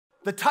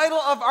The title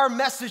of our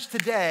message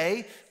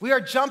today, we are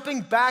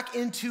jumping back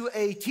into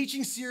a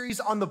teaching series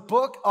on the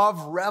book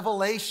of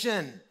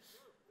Revelation.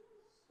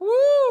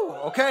 Woo!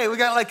 Okay, we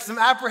got like some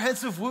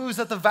apprehensive woos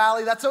at the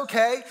valley. That's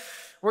okay.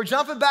 We're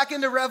jumping back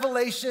into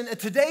Revelation, and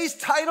today's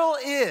title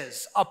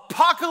is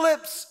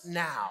Apocalypse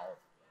Now.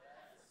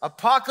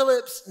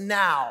 Apocalypse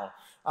Now.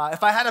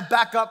 If I had a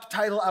backup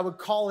title, I would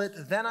call it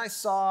Then I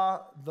Saw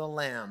the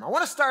Lamb. I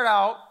want to start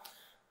out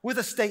with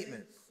a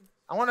statement.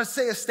 I want to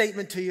say a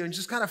statement to you and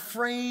just kind of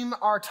frame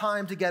our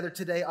time together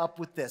today up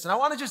with this. And I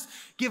want to just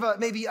give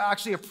maybe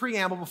a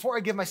preamble before I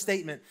give my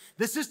statement.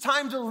 This is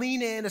time to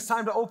lean in. It's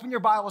time to open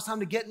your Bible. It's time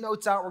to get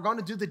notes out. We're going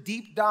to do the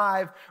deep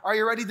dive. Are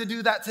you ready to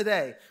do that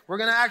today? We're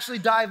going to actually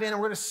dive in and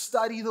we're going to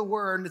study the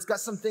Word. And it's got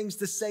some things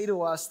to say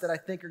to us that I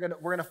think we're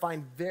going to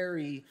find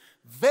very,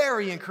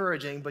 very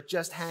encouraging, but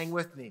just hang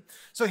with me.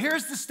 So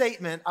here's the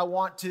statement I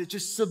want to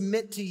just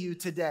submit to you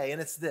today,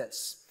 and it's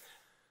this.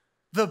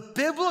 The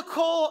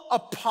biblical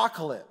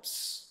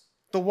apocalypse,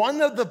 the one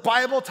that the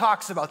Bible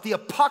talks about, the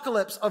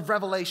apocalypse of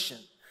Revelation,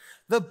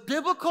 the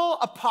biblical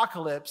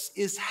apocalypse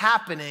is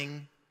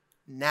happening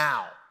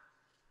now.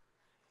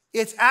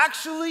 It's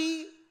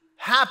actually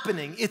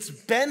happening. It's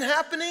been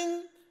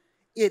happening,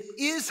 it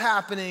is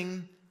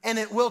happening, and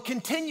it will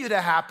continue to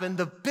happen.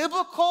 The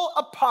biblical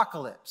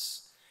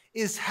apocalypse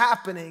is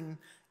happening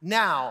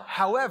now.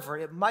 However,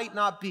 it might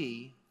not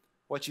be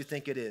what you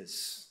think it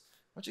is.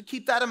 I want you to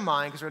keep that in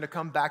mind because we're going to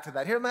come back to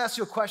that. Here, let me ask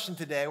you a question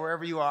today,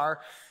 wherever you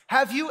are.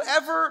 Have you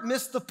ever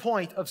missed the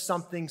point of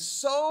something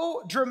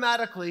so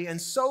dramatically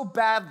and so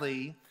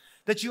badly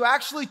that you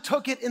actually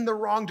took it in the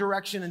wrong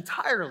direction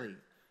entirely?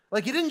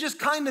 Like you didn't just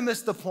kind of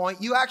miss the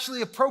point, you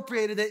actually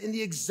appropriated it in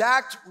the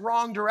exact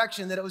wrong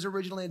direction that it was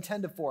originally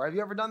intended for. Have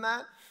you ever done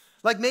that?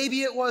 Like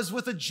maybe it was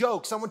with a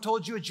joke. Someone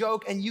told you a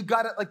joke and you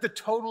got it like the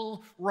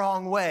total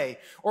wrong way.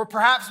 Or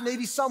perhaps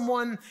maybe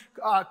someone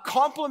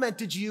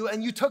complimented you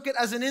and you took it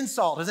as an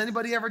insult. Has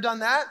anybody ever done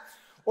that?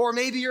 Or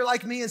maybe you're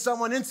like me and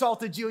someone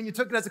insulted you and you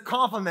took it as a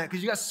compliment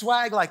because you got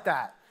swag like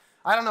that.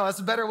 I don't know, that's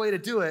a better way to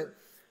do it.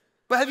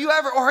 But have you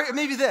ever, or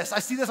maybe this, I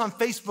see this on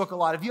Facebook a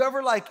lot. Have you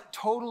ever like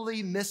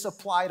totally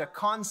misapplied a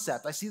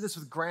concept? I see this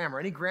with grammar.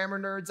 Any grammar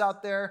nerds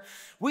out there?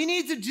 We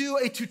need to do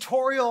a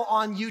tutorial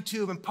on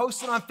YouTube and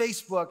post it on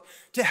Facebook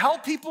to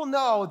help people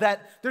know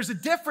that there's a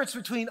difference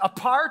between a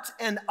part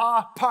and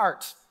a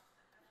part.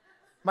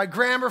 My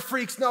grammar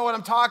freaks know what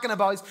I'm talking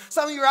about.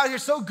 Some of you are out here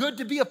so good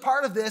to be a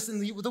part of this,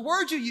 and the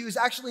word you use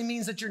actually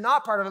means that you're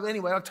not part of it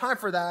anyway. I don't have time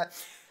for that.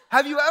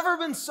 Have you ever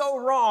been so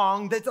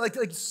wrong, that like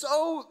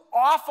so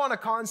off on a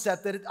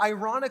concept that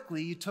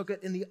ironically you took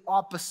it in the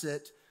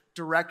opposite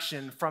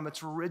direction from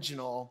its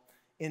original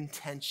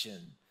intention?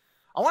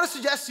 I want to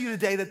suggest to you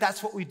today that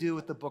that's what we do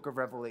with the book of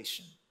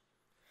Revelation.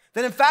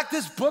 That in fact,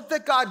 this book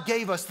that God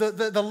gave us,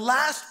 the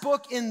last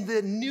book in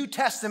the New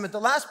Testament,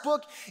 the last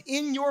book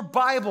in your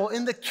Bible,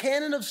 in the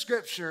canon of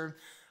Scripture,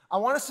 I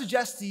want to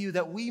suggest to you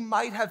that we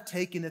might have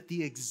taken it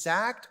the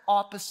exact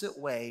opposite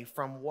way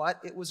from what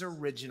it was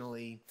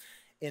originally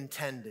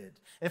intended.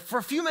 And for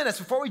a few minutes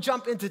before we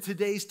jump into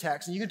today's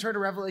text, and you can turn to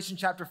Revelation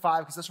chapter 5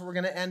 because that's where we're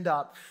going to end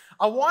up,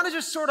 I want to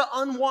just sort of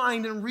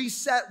unwind and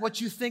reset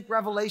what you think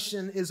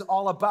Revelation is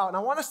all about. And I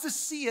want us to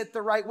see it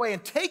the right way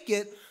and take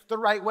it the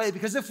right way,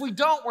 because if we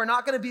don't, we're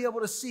not going to be able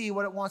to see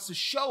what it wants to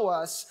show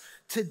us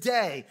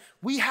today.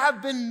 We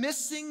have been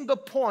missing the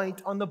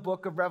point on the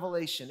book of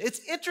Revelation.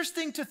 It's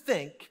interesting to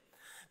think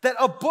that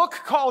a book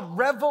called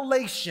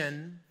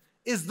Revelation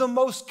is the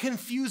most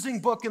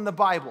confusing book in the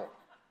Bible.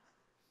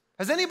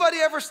 Has anybody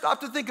ever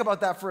stopped to think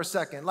about that for a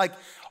second? Like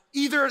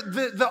either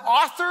the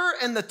author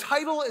and the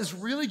title is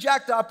really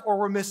jacked up or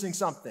we're missing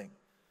something.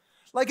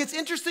 Like it's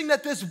interesting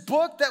that this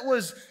book that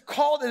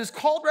is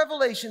called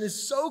Revelation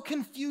is so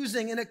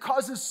confusing and it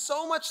causes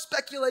so much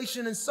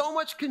speculation and so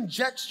much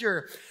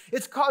conjecture.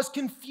 It's caused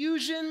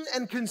confusion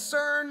and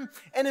concern,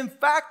 and in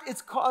fact,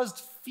 it's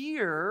caused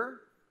fear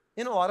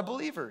in a lot of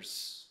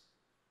believers.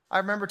 I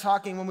remember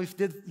talking when we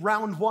did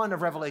round 1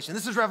 of Revelation.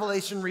 This is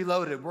Revelation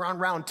Reloaded. We're on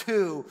round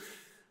 2.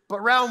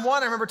 But round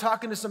 1, I remember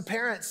talking to some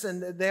parents,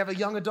 and they have a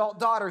young adult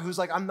daughter who's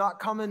like, I'm not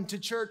coming to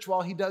church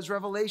while he does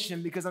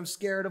Revelation because I'm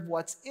scared of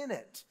what's in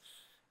it.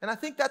 And I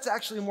think that's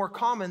actually more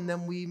common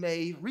than we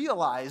may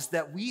realize,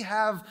 that we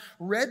have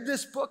read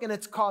this book and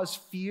it's caused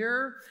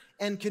fear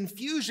and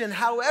confusion.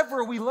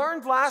 However, we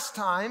learned last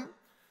time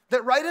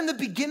that right in the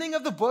beginning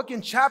of the book,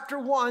 in chapter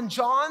 1,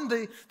 John,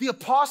 the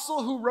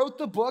apostle who wrote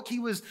the book, he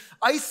was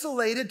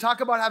isolated. Talk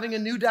about having a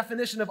new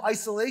definition of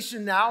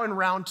isolation now in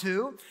round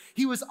 2.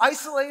 He was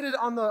isolated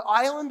on the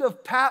island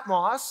of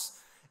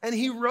Patmos, and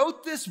he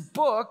wrote this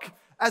book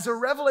as a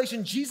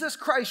revelation. Jesus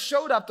Christ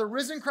showed up, the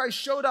risen Christ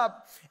showed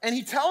up, and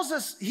he tells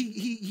us,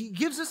 he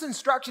gives us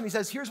instruction. He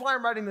says, here's why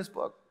I'm writing this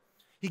book.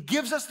 He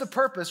gives us the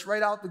purpose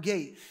right out the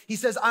gate. He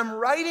says, I'm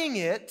writing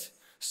it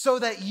so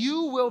that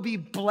you will be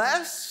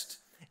blessed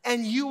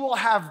and you will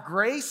have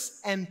grace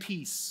and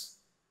peace.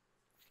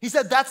 He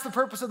said that's the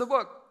purpose of the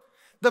book.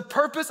 The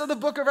purpose of the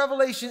book of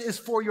Revelation is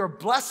for your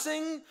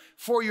blessing,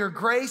 for your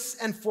grace,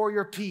 and for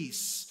your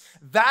peace.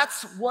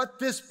 That's what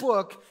this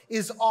book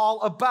is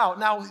all about.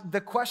 Now,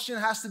 the question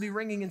has to be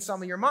ringing in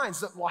some of your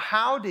minds. Well,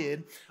 how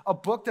did a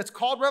book that's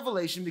called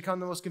Revelation become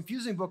the most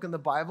confusing book in the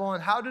Bible?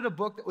 And how did a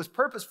book that was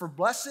purposed for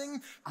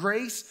blessing,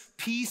 grace,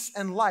 peace,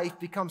 and life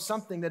become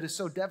something that is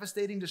so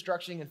devastating,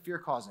 destruction, and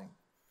fear-causing?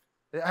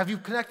 Have you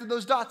connected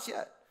those dots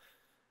yet?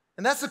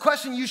 And that's the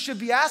question you should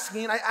be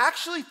asking. And I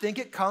actually think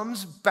it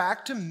comes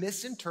back to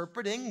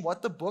misinterpreting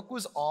what the book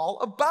was all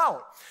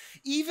about.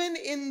 Even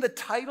in the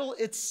title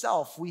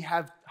itself, we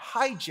have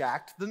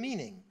hijacked the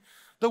meaning.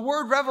 The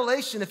word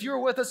revelation, if you were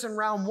with us in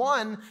round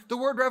one, the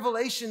word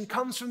revelation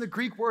comes from the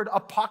Greek word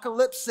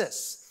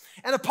apocalypsis.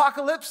 And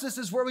apocalypsis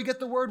is where we get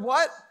the word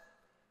what?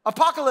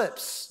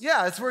 Apocalypse.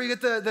 Yeah, it's where you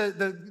get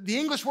the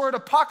English word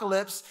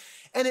apocalypse.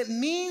 And it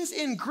means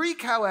in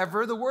Greek,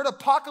 however, the word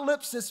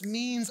apocalypsis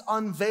means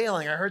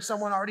unveiling. I heard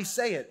someone already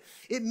say it.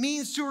 It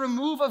means to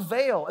remove a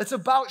veil. It's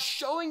about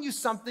showing you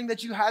something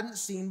that you hadn't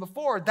seen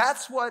before.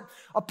 That's what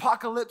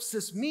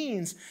apocalypsis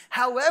means.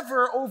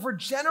 However, over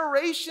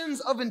generations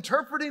of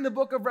interpreting the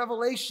book of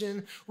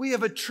Revelation, we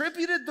have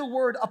attributed the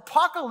word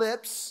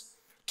apocalypse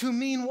to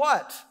mean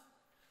what?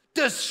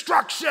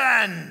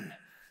 Destruction,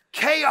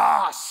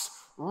 chaos,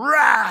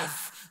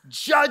 wrath,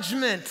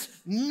 judgment,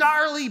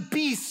 gnarly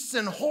beasts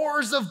and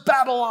whores of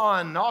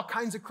Babylon. All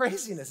kinds of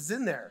craziness is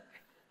in there.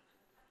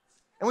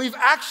 And we've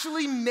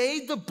actually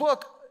made the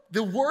book,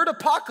 the word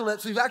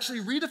apocalypse, we've actually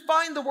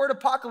redefined the word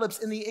apocalypse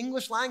in the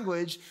English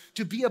language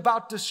to be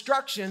about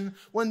destruction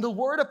when the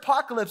word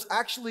apocalypse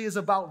actually is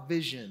about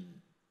vision.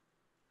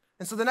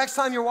 And so the next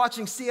time you're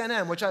watching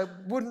CNN, which I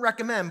wouldn't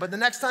recommend, but the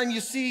next time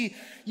you see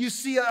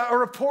a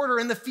reporter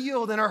in the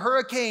field in a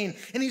hurricane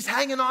and he's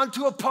hanging on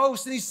to a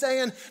post and he's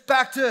saying,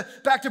 back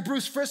to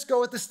Bruce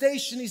Frisco at the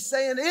station, he's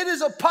saying, it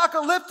is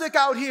apocalyptic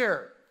out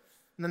here.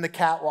 And then the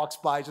cat walks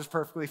by just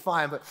perfectly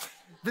fine. But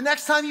the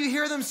next time you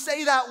hear them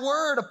say that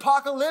word,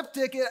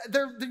 apocalyptic,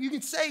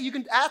 you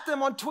can at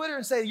them on Twitter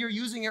and say, you're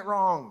using it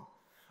wrong.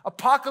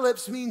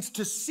 Apocalypse means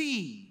to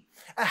see.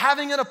 And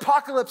having an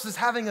apocalypse is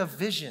having a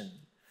vision.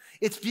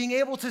 It's being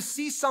able to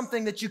see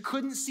something that you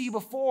couldn't see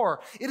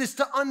before. It is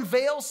to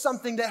unveil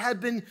something that had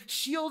been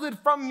shielded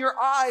from your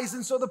eyes.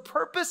 And so the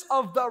purpose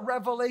of the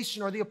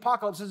revelation or the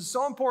apocalypse, this is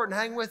so important,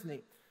 hang with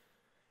me,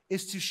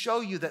 is to show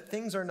you that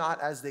things are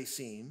not as they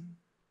seem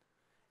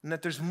and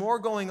that there's more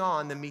going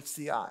on than meets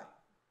the eye.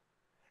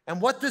 And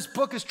what this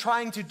book is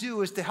trying to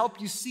do is to help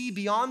you see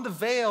beyond the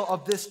veil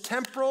of this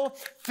temporal,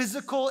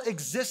 physical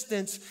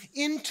existence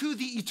into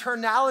the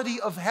eternality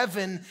of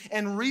heaven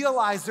and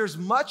realize there's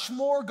much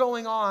more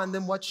going on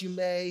than what you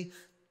may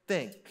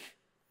think.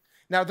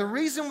 Now, the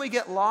reason we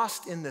get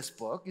lost in this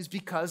book is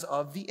because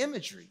of the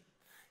imagery.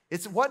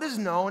 It's what is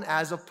known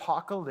as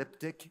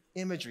apocalyptic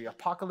imagery,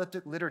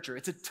 apocalyptic literature.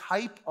 It's a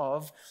type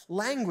of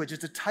language.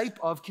 It's a type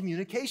of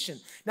communication.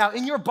 Now,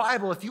 in your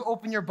Bible, if you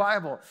open your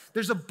Bible,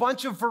 there's a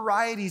bunch of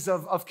varieties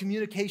of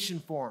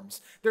communication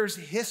forms. There's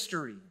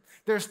history.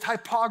 There's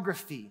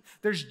typography.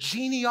 There's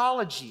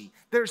genealogy.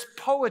 There's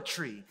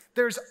poetry.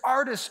 There's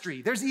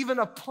artistry. There's even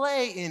a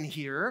play in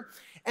here.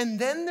 And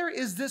then there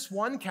is this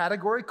one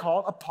category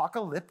called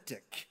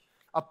apocalyptic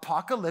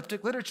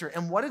literature.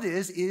 And what it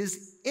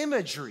is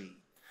imagery.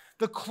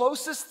 The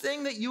closest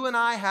thing that you and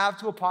I have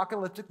to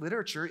apocalyptic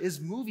literature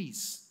is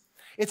movies.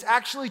 It's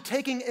actually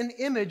taking an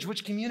image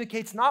which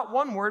communicates not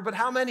one word, but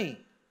how many?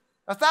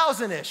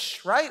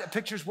 1,000-ish, right? A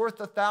picture's worth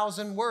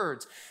 1,000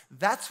 words.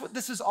 That's what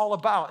this is all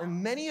about.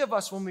 And many of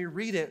us, when we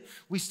read it,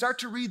 we start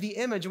to read the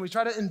image and we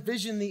try to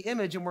envision the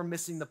image and we're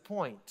missing the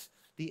point.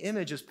 The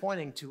image is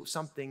pointing to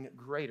something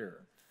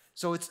greater.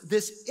 So it's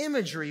this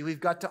imagery we've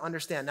got to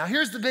understand. Now,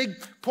 here's the big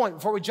point.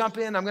 Before we jump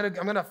in, I'm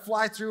gonna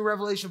fly through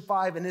Revelation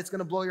 5, and it's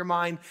gonna blow your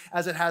mind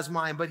as it has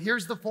mine. But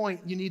here's the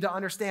point you need to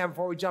understand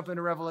before we jump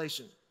into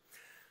Revelation.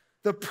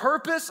 The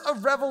purpose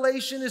of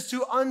Revelation is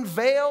to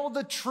unveil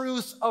the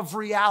truth of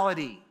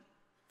reality.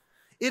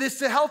 It is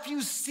to help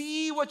you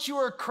see what you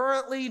are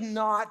currently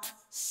not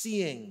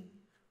seeing,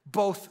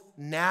 both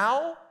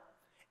now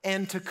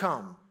and to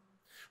come.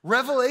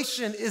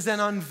 Revelation is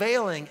an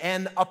unveiling,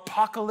 an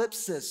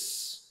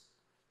apocalypsis,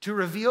 to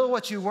reveal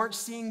what you weren't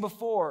seeing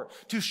before,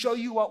 to show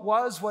you what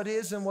was, what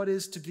is, and what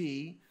is to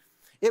be.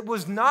 It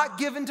was not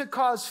given to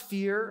cause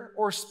fear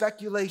or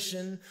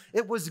speculation.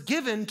 It was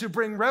given to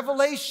bring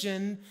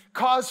revelation,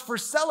 cause for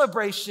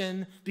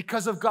celebration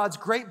because of God's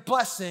great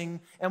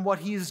blessing and what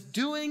he is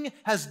doing,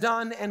 has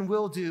done, and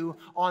will do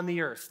on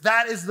the earth.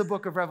 That is the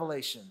book of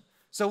Revelation.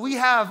 So we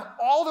have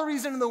all the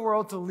reason in the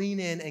world to lean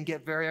in and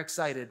get very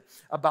excited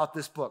about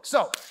this book.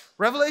 So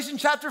Revelation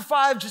chapter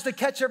 5, just to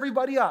catch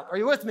everybody up. Are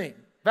you with me?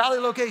 Valley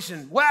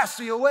location, west,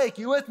 are you awake?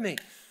 You with me?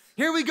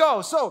 Here we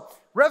go. So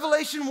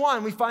Revelation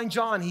 1, we find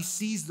John. He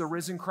sees the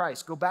risen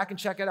Christ. Go back and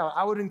check it out.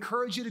 I would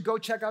encourage you to go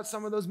check out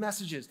some of those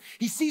messages.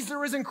 He sees the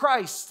risen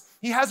Christ.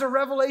 He has a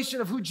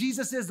revelation of who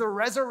Jesus is, the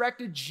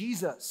resurrected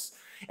Jesus.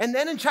 And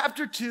then in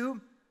chapter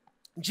 2,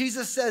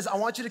 Jesus says, I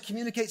want you to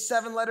communicate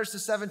 7 letters to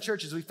 7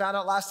 churches. We found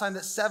out last time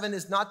that 7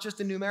 is not just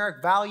a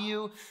numeric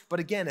value, but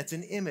again, it's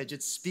an image.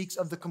 It speaks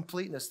of the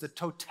completeness, the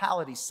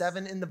totality.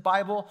 7 in the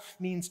Bible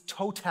means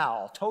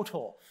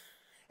total.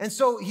 And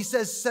so he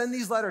says, send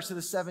these letters to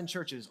the 7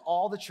 churches.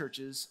 All the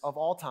churches of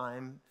all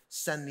time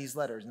send these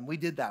letters. And we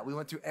did that. We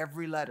went through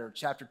every letter,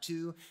 chapter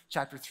 2,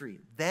 chapter 3.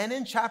 Then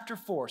in chapter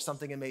 4,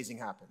 something amazing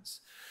happens.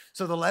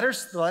 So the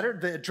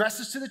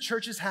addresses to the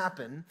churches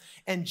happen,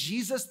 and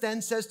Jesus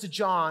then says to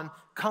John,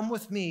 come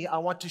with me. I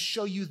want to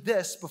show you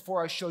this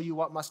before I show you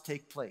what must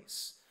take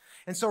place.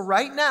 And so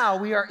right now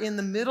we are in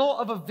the middle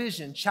of a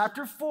vision.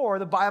 Chapter 4,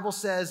 the Bible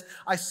says,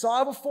 I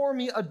saw before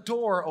me a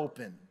door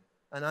open,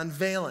 an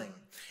unveiling.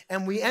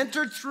 And we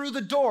entered through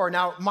the door.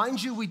 Now,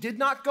 mind you, we did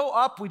not go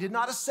up. We did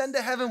not ascend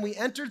to heaven. We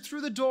entered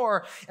through the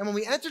door. And when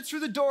we entered through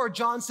the door,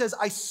 John says,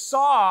 I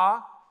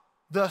saw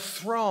the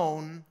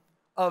throne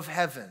of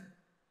heaven.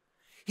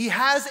 He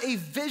has a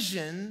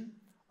vision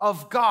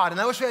of God.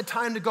 And I wish we had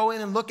time to go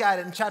in and look at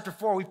it in chapter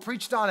 4. We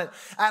preached on it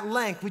at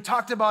length. We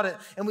talked about it.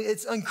 And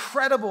it's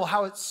incredible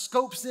how it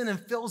scopes in and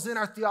fills in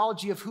our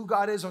theology of who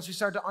God is once we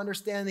start to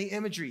understand the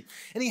imagery.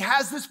 And he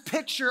has this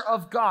picture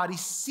of God. He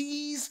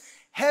sees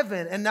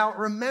heaven. And now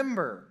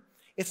remember,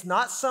 it's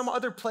not some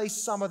other place,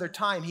 some other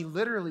time. He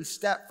literally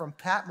stepped from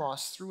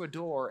Patmos through a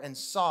door and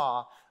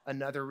saw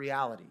another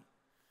reality.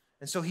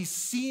 And so he's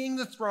seeing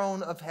the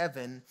throne of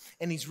heaven,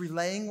 and he's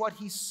relaying what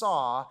he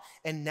saw.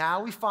 And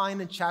now we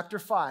find in chapter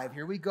 5,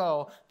 here we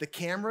go, the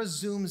camera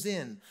zooms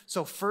in.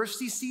 So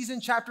first he sees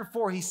in chapter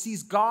 4, he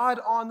sees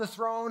God on the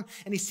throne,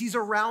 and he sees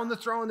around the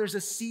throne there's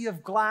a sea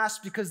of glass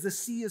because the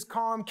sea is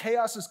calm.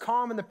 Chaos is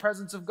calm in the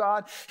presence of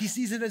God. He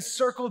sees it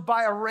encircled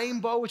by a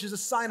rainbow, which is a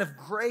sign of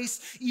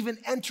grace. Even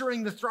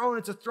entering the throne,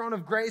 it's a throne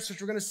of grace,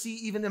 which we're going to see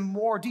even in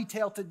more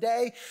detail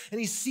today. And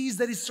he sees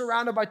that he's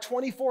surrounded by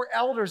 24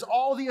 elders.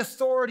 All the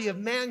authority of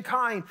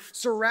mankind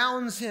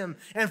surrounds him,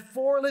 and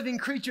 4 living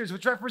creatures,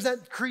 which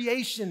represent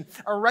creation,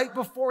 are right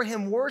before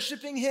him,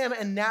 worshiping him.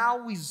 And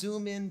now we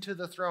zoom into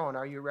the throne.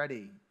 Are you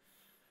ready?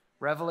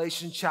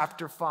 Revelation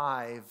chapter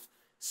 5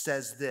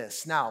 says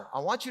this. Now, I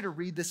want you to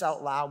read this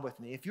out loud with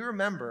me. If you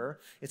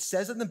remember, it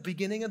says in the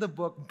beginning of the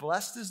book,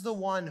 blessed is the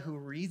one who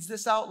reads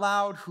this out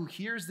loud, who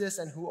hears this,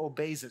 and who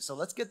obeys it. So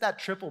let's get that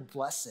triple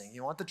blessing.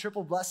 You want the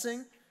triple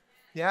blessing?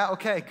 Yeah,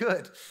 okay,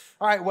 good.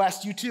 All right,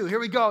 West, you too. Here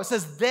we go. It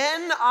says,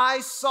 then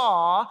I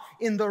saw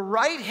in the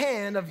right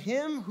hand of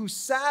him who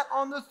sat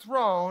on the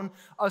throne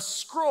a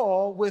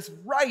scroll with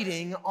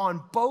writing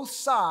on both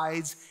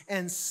sides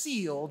and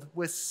sealed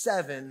with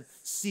 7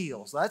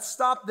 seals. Let's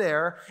stop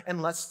there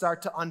and let's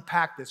start to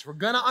unpack this. We're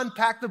going to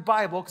unpack the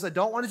Bible because I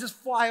don't want to just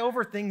fly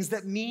over things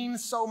that mean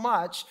so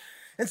much.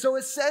 And so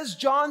it says,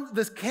 John,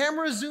 the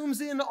camera zooms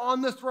in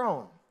on the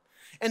throne.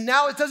 And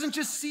now it doesn't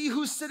just see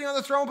who's sitting on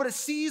the throne, but it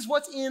sees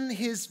what's in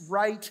his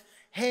right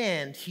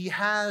hand. He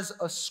has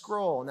a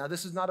scroll. Now,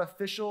 this is not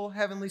official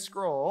heavenly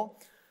scroll,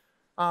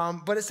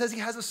 but it says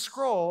he has a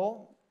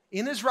scroll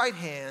in his right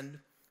hand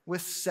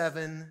with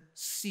 7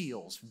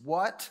 seals.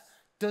 What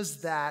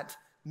does that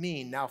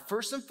mean? Now,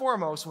 first and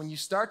foremost, when you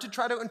start to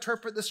try to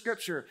interpret the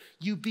scripture,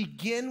 you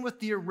begin with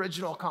the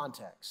original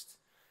context.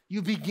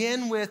 You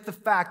begin with the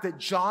fact that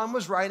John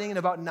was writing in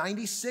about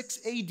 96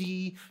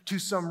 AD to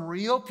some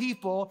real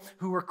people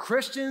who were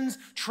Christians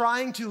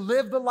trying to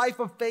live the life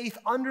of faith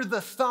under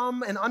the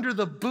thumb and under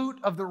the boot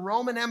of the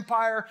Roman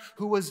Empire,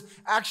 who was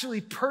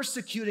actually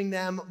persecuting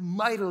them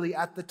mightily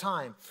at the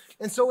time.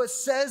 And so it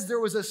says there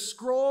was a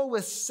scroll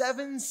with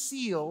 7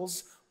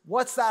 seals.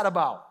 What's that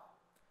about?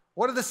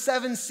 What are the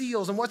 7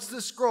 seals and what's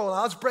the scroll?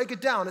 Now let's break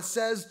it down. It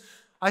says,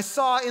 I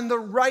saw in the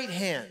right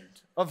hand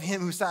of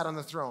him who sat on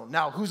the throne.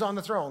 Now, who's on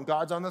the throne?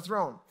 God's on the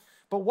throne.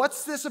 But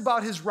what's this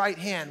about his right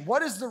hand?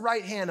 What is the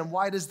right hand, and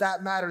why does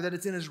that matter that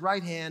it's in his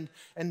right hand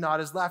and not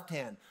his left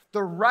hand?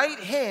 The right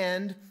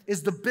hand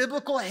is the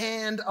biblical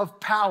hand of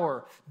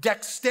power.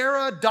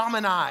 Dextera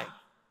domini.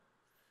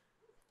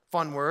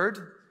 Fun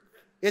word.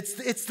 It's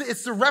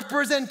the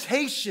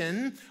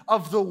representation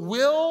of the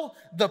will,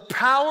 the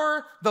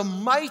power, the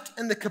might,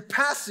 and the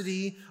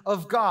capacity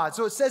of God.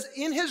 So it says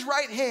in his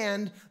right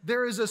hand,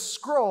 there is a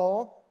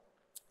scroll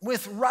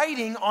with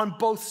writing on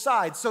both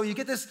sides. So you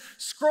get this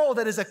scroll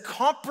that is a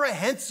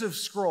comprehensive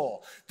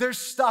scroll. There's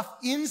stuff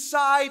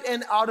inside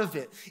and out of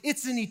it.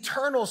 It's an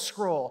eternal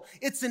scroll.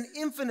 It's an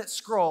infinite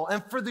scroll.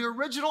 And for the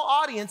original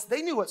audience,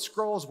 they knew what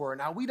scrolls were.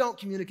 Now, we don't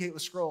communicate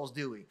with scrolls,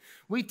 do we?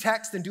 We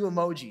text and do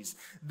emojis.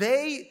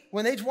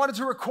 When they wanted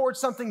to record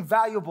something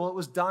valuable, it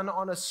was done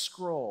on a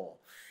scroll.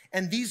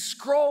 And these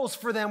scrolls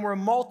for them were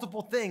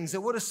multiple things.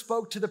 It would have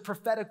spoke to the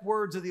prophetic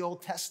words of the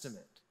Old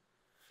Testament,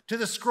 to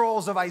the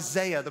scrolls of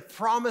Isaiah, the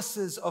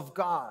promises of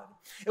God.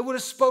 It would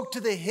have spoke to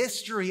the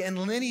history and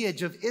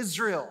lineage of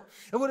Israel.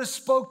 It would have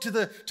spoke to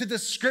the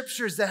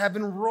scriptures that have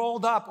been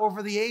rolled up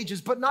over the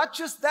ages. But not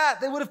just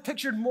that, they would have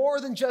pictured more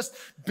than just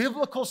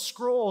biblical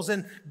scrolls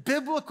and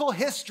biblical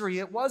history.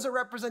 It was a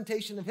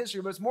representation of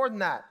history, but it's more than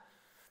that.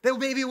 They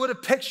maybe would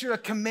have pictured a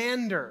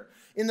commander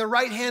In the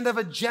right hand of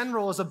a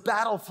general is a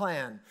battle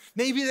plan.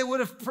 Maybe they would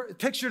have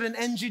pictured an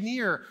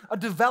engineer, a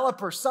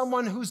developer,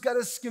 someone who's got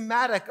a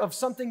schematic of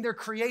something they're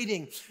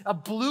creating, a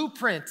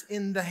blueprint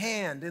in the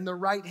hand, in the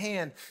right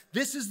hand.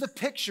 This is the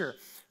picture.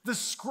 The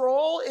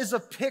scroll is a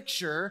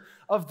picture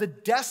of the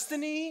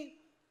destiny,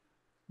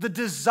 the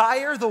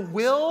desire, the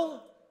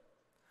will,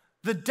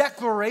 the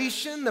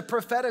declaration, the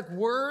prophetic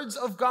words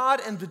of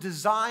God, and the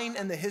design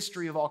and the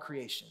history of all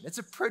creation. It's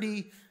a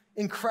pretty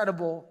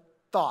incredible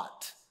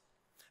thought.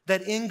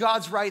 That in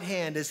God's right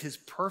hand is his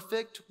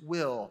perfect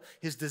will,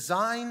 his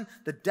design,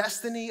 the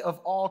destiny of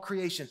all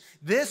creation.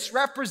 The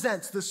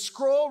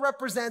scroll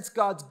represents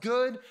God's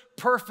good,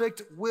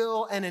 perfect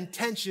will and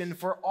intention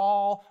for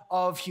all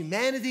of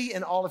humanity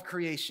and all of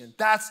creation.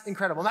 That's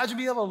incredible. Imagine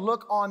being able to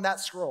look on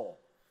that scroll.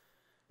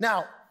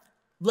 Now,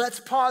 let's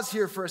pause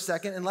here for a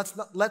second and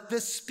let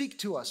this speak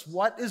to us.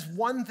 What is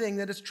one thing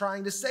that it's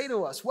trying to say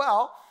to us?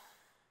 Well,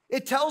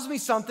 it tells me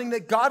something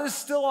that God is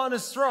still on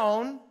his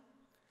throne.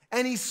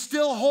 And he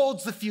still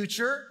holds the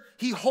future.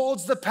 He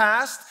holds the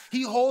past.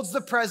 He holds the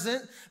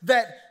present.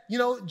 That,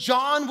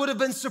 John would have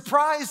been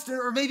surprised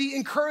or maybe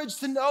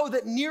encouraged to know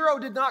that Nero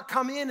did not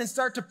come in and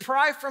start to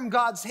pry from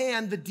God's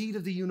hand the deed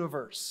of the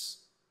universe.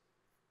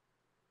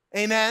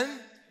 Amen?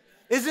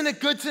 Isn't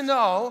it good to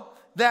know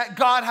that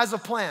God has a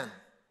plan?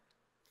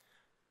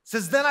 It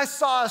says, then I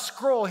saw a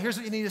scroll. Here's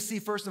what you need to see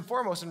first and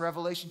foremost in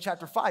Revelation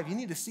chapter 5. You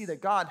need to see that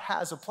God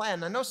has a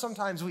plan. I know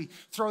sometimes we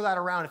throw that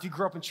around. If you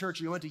grew up in church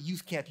or you went to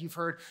youth camp, you've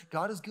heard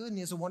God is good and he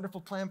has a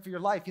wonderful plan for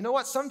your life. You know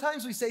what?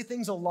 Sometimes we say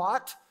things a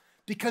lot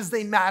because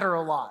they matter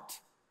a lot.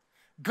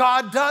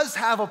 God does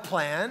have a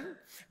plan.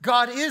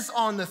 God is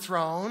on the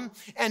throne,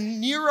 and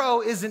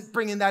Nero isn't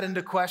bringing that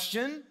into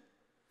question.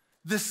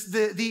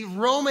 The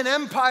Roman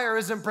Empire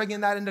isn't bringing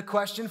that into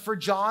question for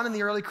John and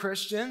the early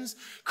Christians.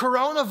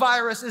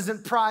 Coronavirus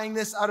isn't prying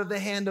this out of the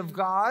hand of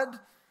God.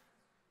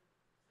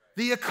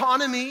 The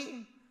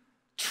economy,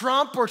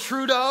 Trump or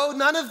Trudeau,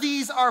 none of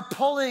these are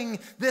pulling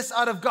this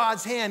out of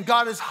God's hand.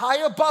 God is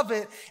high above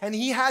it, and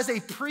he has a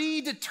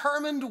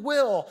predetermined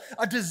will,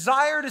 a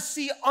desire to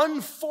see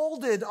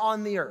unfolded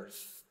on the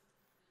earth.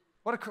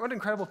 What an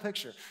incredible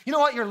picture. You know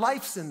what? Your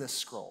life's in this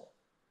scroll.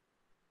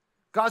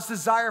 God's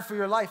desire for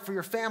your life, for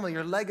your family,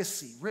 your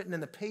legacy, written in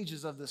the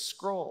pages of this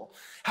scroll.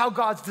 How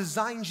God's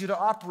designed you to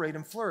operate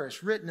and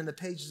flourish, written in the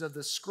pages of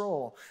this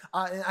scroll.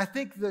 And I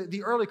think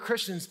the early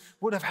Christians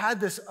would have had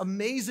this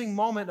amazing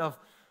moment of,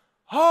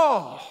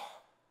 oh,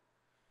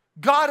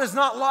 God has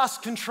not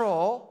lost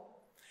control.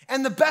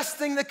 And the best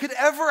thing that could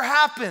ever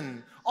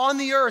happen on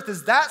the earth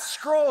is that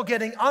scroll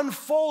getting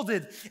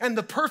unfolded and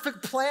the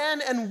perfect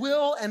plan and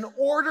will and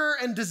order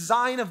and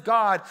design of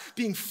God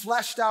being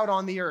fleshed out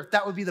on the earth.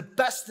 That would be the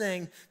best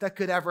thing that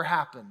could ever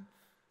happen.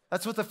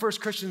 That's what the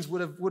first Christians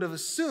would have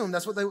assumed.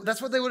 That's what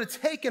they would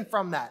have taken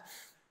from that.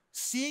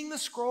 Seeing the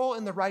scroll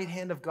in the right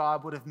hand of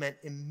God would have meant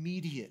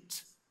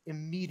immediate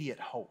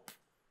hope.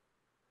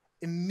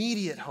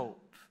 Immediate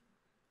hope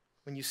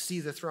when you see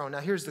the throne. Now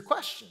here's the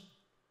question.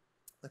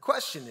 The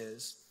question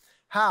is,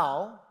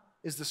 how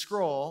is the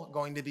scroll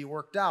going to be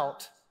worked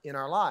out in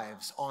our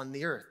lives on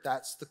the earth?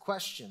 That's the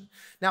question.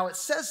 Now it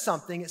says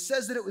something. It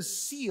says that it was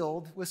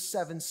sealed with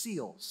 7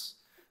 seals.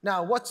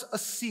 Now what's a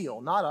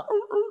seal? Not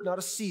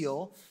a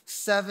seal.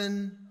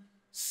 7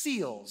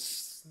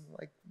 seals.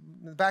 Like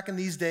back in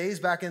these days,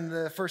 back in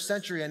the first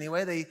century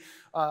anyway,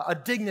 a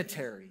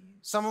dignitary,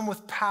 someone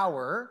with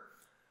power,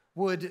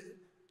 would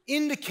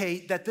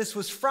indicate that this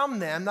was from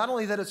them. Not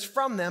only that it's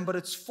from them, but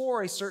it's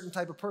for a certain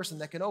type of person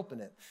that can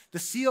open it. The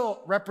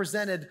seal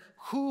represented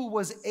who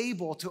was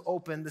able to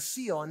open the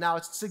seal. And now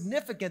it's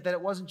significant that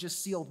it wasn't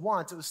just sealed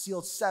once, it was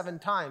sealed 7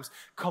 times,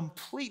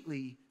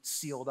 completely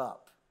sealed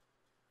up.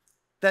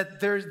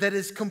 That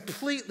is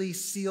completely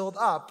sealed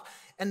up.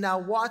 And now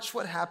watch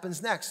what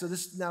happens next. So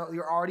now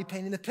you're already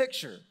painting the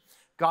picture.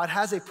 God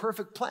has a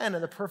perfect plan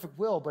and a perfect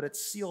will, but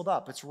it's sealed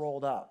up, it's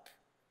rolled up.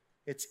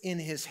 It's in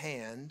his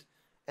hand.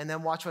 And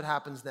then watch what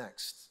happens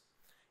next.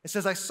 It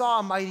says, I saw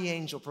a mighty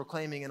angel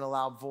proclaiming in a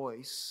loud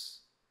voice.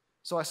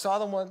 So I saw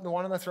the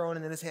one on the throne,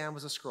 and in his hand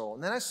was a scroll.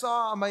 And then I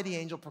saw a mighty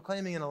angel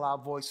proclaiming in a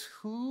loud voice,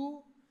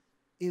 who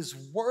is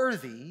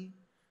worthy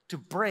to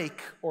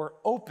break or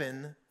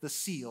open the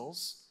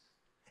seals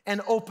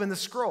and open the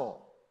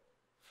scroll?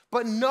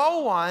 But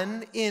no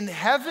one in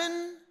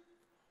heaven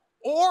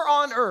or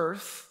on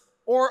earth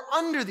or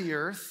under the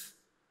earth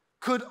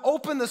could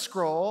open the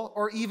scroll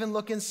or even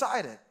look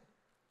inside it.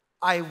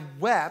 I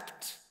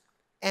wept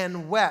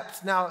and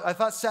wept. Now, I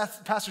thought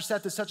Pastor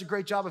Seth did such a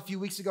great job a few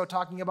weeks ago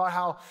talking about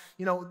how,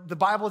 the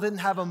Bible didn't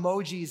have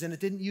emojis and it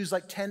didn't use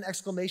like 10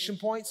 exclamation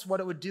points. What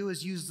it would do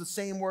is use the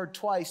same word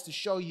twice to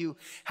show you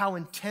how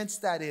intense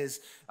that is.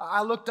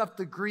 I looked up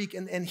the Greek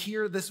and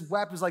here this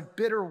wept is like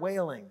bitter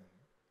wailing.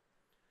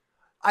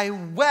 I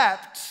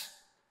wept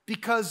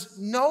because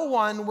no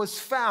one was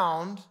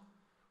found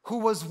who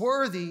was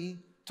worthy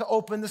to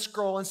open the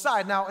scroll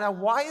inside. Now,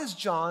 why is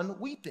John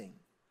weeping?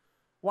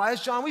 Why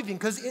is John weeping?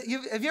 Because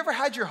have you ever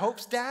had your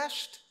hopes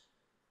dashed?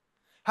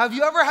 Have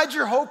you ever had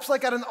your hopes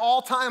like at an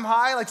all-time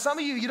high? Like some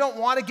of you don't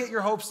want to get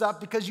your hopes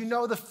up because you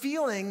know the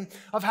feeling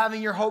of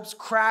having your hopes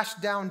crash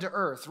down to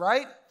earth,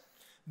 right?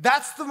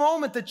 That's the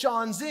moment that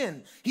John's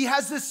in. He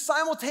has this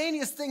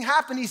simultaneous thing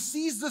happen. He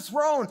sees the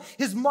throne.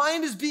 His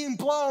mind is being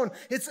blown.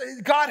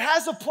 God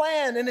has a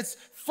plan and it's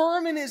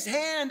firm in his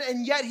hand,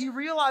 and yet he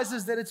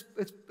realizes that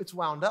it's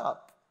wound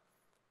up.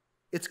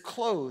 It's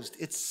closed,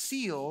 it's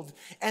sealed,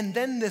 and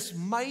then this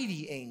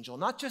mighty angel,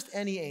 not just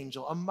any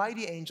angel, a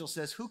mighty angel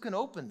says, who can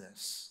open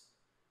this?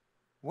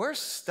 We're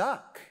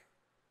stuck.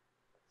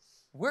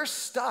 We're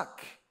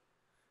stuck.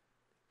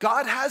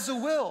 God has a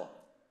will,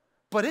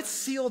 but it's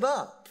sealed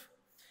up.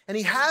 And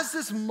he has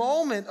this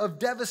moment of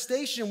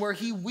devastation where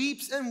he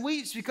weeps and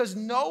weeps because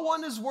no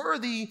one is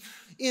worthy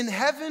in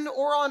heaven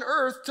or on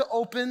earth to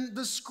open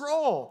the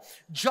scroll.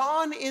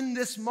 John in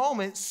this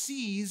moment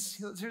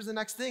sees, here's the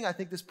next thing I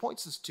think this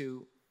points us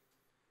to.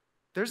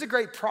 There's a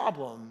great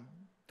problem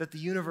that the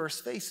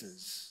universe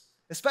faces,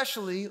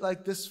 especially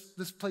like this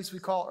place we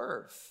call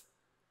earth.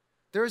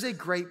 There is a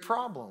great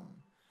problem.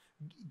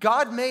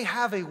 God may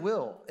have a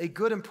will, a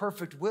good and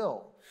perfect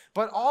will.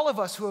 But all of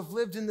us who have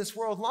lived in this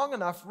world long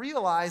enough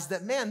realize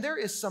that, man, there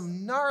is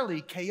some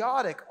gnarly,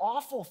 chaotic,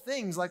 awful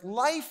things. Like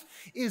life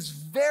is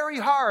very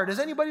hard. Has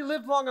anybody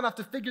lived long enough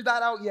to figure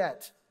that out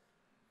yet?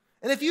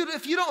 And if you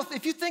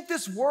think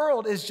this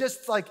world is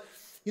just like,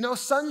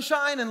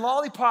 sunshine and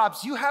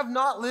lollipops, you have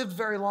not lived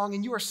very long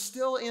and you are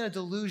still in a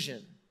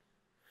delusion.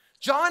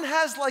 John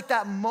has like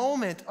that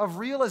moment of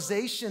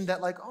realization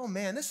that like, oh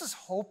man, this is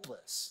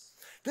hopeless.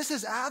 This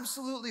is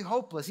absolutely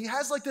hopeless. He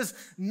has like this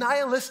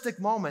nihilistic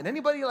moment.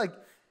 Anybody like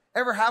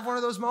ever have one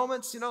of those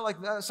moments?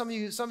 Some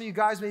of you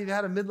guys maybe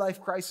had a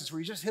midlife crisis where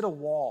you just hit a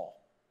wall.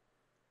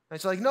 And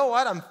it's like, you know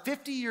what? I'm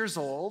 50 years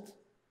old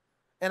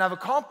and I've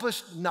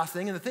accomplished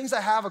nothing. And the things I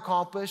have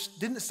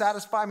accomplished didn't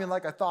satisfy me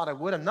like I thought I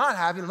would. I'm not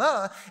having,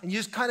 and you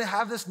just kind of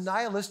have this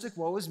nihilistic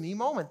woe is me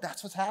moment.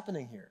 That's what's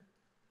happening here.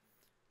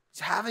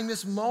 He's having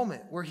this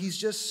moment where he's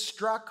just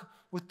struck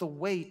with the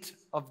weight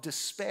of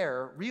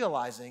despair,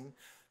 realizing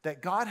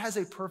that God has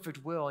a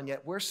perfect will, and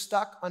yet we're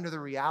stuck under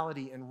the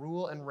reality and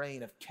rule and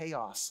reign of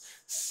chaos,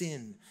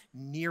 sin,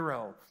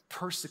 Nero,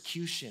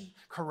 persecution,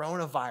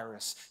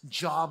 coronavirus,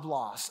 job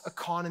loss,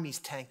 economies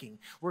tanking.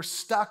 We're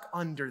stuck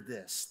under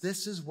this.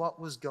 This is what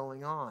was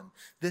going on.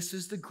 This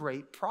is the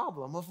great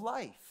problem of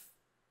life.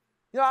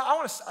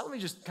 Let me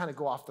just kind of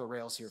go off the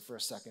rails here for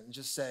a second and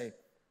just say,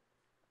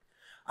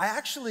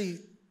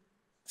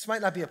 this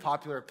might not be a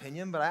popular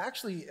opinion, but I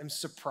actually am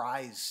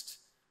surprised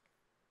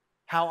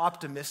how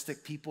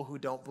optimistic people who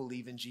don't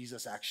believe in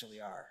Jesus actually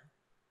are.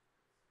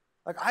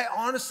 Like, I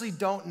honestly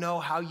don't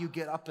know how you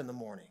get up in the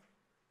morning.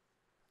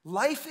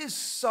 Life is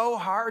so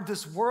hard.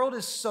 This world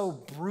is so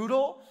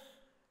brutal.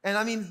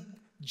 And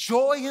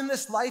joy in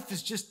this life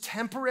is just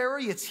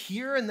temporary. It's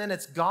here and then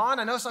it's gone.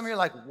 I know some of you are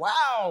like,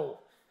 wow.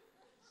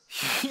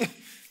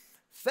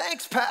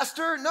 Thanks,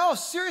 Pastor. No,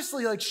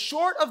 seriously, like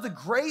short of the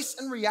grace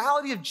and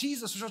reality of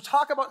Jesus, which we'll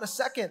talk about in a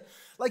second,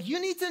 like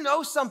you need to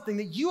know something,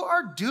 that you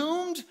are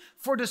doomed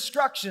for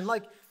destruction.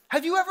 Like,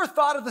 have you ever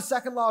thought of the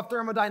second law of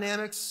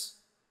thermodynamics?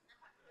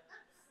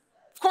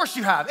 Of course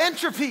you have.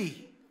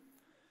 Entropy.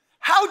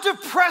 How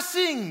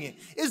depressing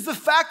is the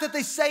fact that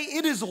they say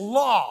it is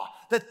law,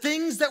 that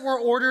things that were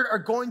ordered are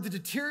going to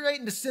deteriorate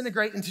and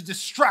disintegrate into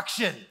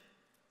destruction.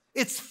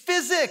 It's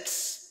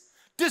physics.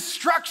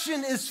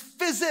 Destruction is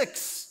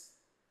physics.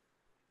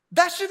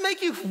 That should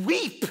make you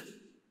weep.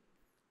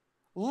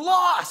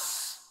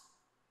 Loss.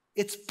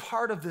 It's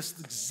part of this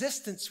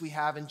existence we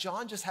have. And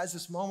John just has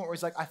this moment where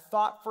he's like, I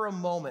thought for a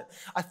moment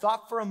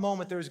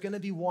there was going to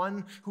be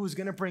one who was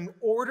going to bring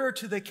order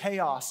to the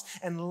chaos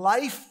and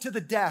life to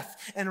the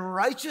death and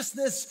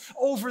righteousness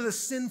over the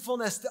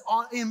sinfulness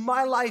in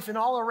my life and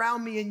all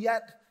around me. And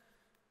yet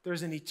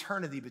there's an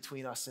eternity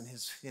between us and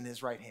in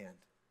his right hand.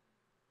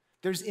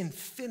 There's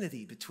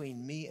infinity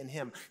between me and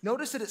him.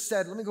 Notice that it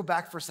said, let me go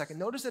back for a second.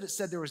 Notice that it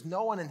said there was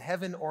no one in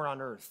heaven or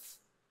on earth.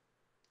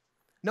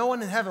 No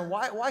one in heaven.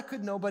 Why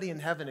could nobody in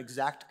heaven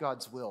exact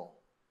God's will?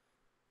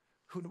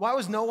 Why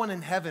was no one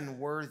in heaven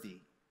worthy?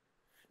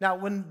 Now,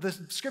 when the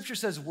scripture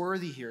says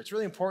worthy here, it's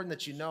really important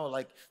that you know,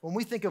 like when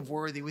we think of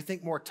worthy, we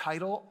think more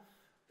title.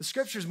 The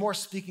scripture is more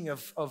speaking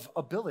of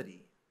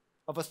ability,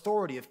 of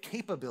authority, of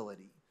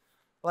capability.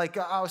 Like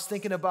I was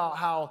thinking about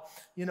how,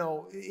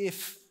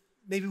 if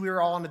maybe we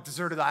were all on a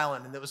deserted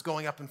island and it was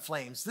going up in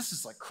flames. This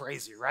is like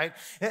crazy, right?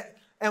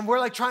 And we're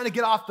like trying to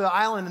get off the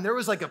island and there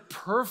was like a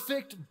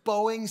perfect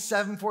Boeing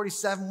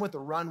 747 with a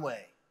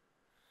runway.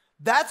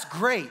 That's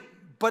great,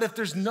 but if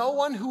there's no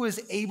one who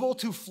is able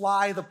to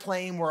fly the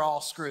plane, we're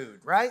all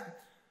screwed, right?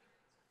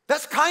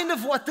 That's kind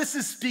of what this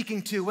is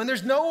speaking to. When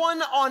there's no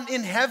one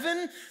in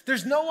heaven,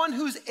 there's no one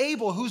who's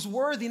able, who's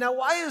worthy. Now,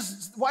 why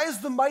is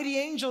the mighty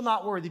angel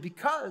not worthy?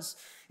 Because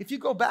if you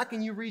go back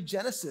and you read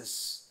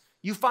Genesis,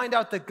 you find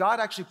out that God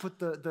actually put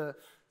the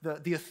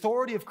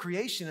authority of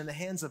creation in the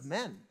hands of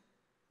men.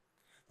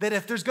 That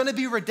if there's going to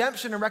be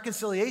redemption and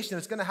reconciliation,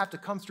 it's going to have to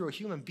come through a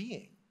human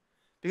being.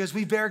 because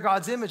we bear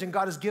God's image and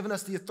God has given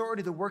us the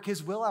authority to work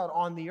his will out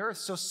on the earth.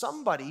 So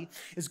somebody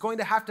is going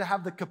to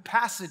have the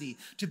capacity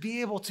to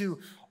be able to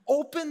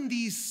open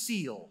these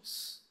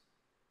seals.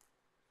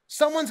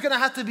 Someone's going to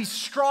have to be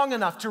strong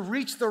enough to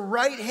reach the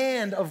right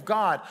hand of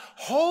God,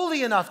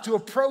 holy enough to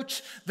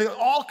approach the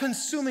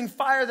all-consuming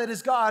fire that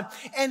is God,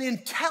 and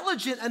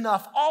intelligent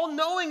enough,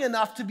 all-knowing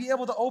enough to be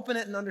able to open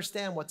it and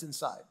understand what's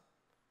inside.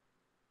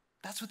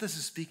 That's what this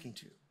is speaking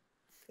to.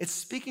 It's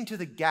speaking to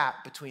the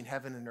gap between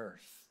heaven and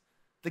earth,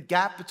 the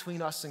gap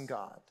between us and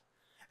God,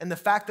 and the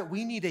fact that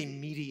we need a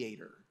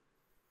mediator.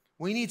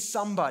 We need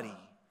somebody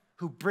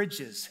who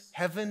bridges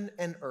heaven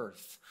and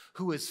earth,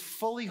 who is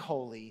fully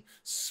holy,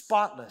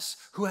 spotless,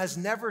 who has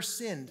never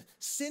sinned.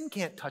 Sin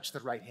can't touch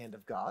the right hand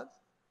of God.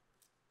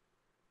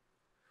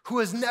 Who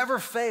has never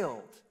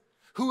failed,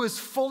 who is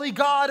fully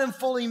God and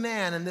fully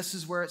man. And this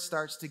is where it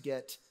starts to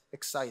get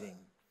exciting.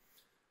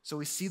 So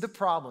we see the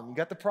problem. You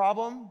got the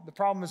problem? The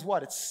problem is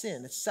what? It's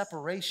sin. It's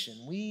separation.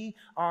 We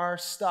are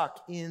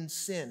stuck in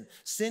sin.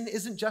 Sin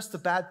isn't just the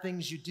bad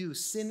things you do.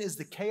 Sin is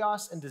the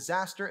chaos and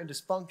disaster and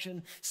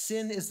dysfunction.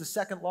 Sin is the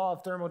second law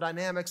of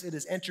thermodynamics. It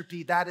is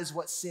entropy. That is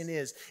what sin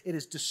is. It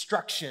is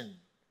destruction,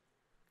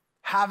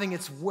 having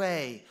its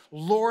way,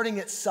 lording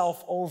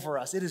itself over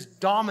us. It is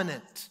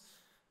dominant.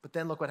 But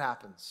then look what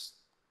happens.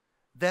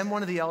 Then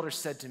one of the elders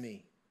said to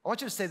me, I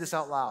want you to say this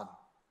out loud.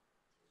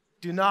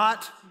 Do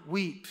not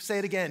weep. Say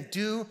it again.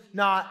 Do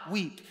not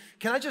weep.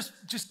 Can I just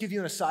give you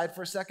an aside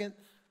for a second?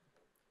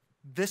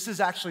 This is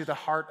actually the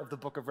heart of the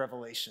book of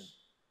Revelation.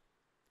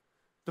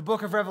 The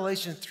book of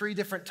Revelation, 3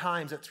 different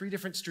times at 3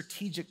 different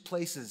strategic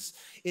places,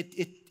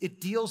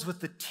 it deals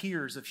with the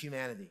tears of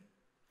humanity.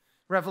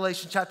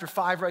 Revelation chapter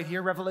 5 right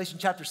here, Revelation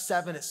chapter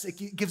 7,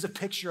 it gives a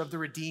picture of the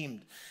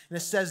redeemed. And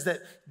it says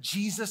that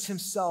Jesus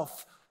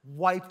himself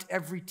wiped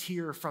every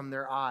tear from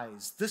their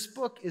eyes. This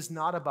book is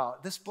not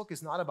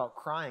about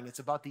crying. It's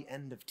about the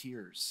end of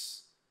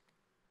tears.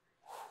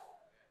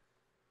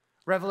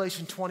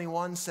 Revelation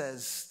 21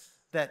 says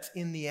that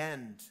in the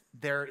end,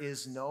 there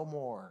is no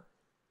more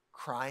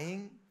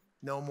crying,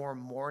 no more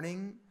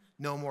mourning,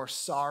 no more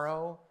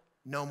sorrow,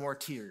 no more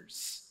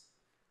tears.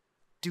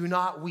 Do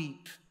not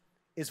weep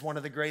is one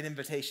of the great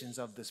invitations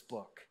of this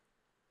book.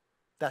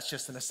 That's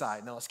just an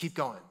aside. Now let's keep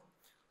going.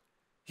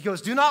 He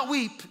goes, do not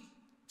weep.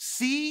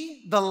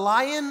 See, the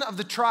Lion of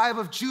the tribe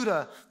of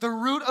Judah, the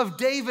Root of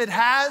David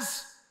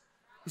has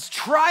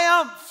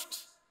triumphed.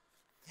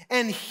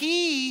 And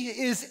he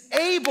is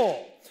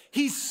able.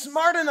 He's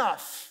smart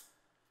enough.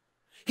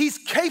 He's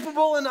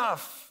capable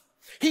enough.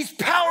 He's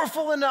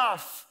powerful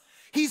enough.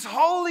 He's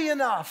holy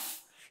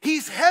enough.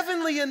 He's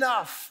heavenly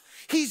enough.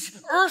 He's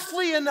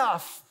earthly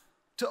enough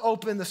to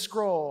open the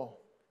scroll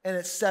and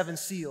its 7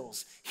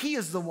 seals. He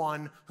is the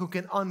one who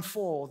can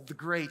unfold the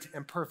great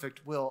and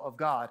perfect will of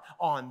God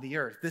on the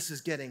earth. This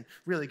is getting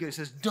really good. It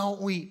says, don't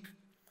weep.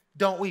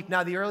 Don't weep.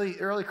 Now, the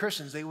early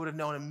Christians, they would have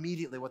known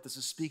immediately what this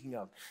is speaking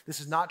of. This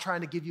is not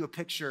trying to give you a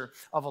picture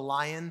of a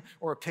lion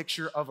or a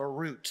picture of a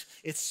root.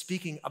 It's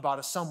speaking about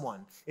a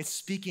someone. It's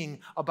speaking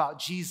about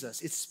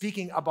Jesus. It's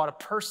speaking about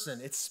a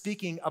person. It's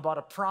speaking about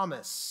a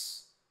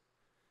promise.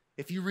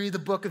 If you read the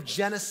book of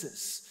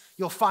Genesis,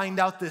 you'll find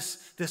out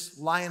this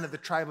Lion of the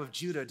tribe of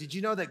Judah. Did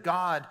you know that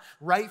God,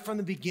 right from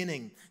the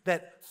beginning,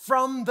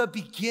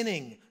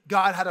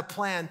 God had a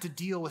plan to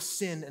deal with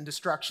sin and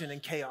destruction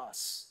and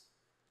chaos?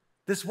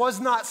 This was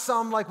not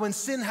when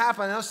sin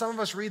happened. I know some of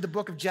us read the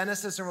book of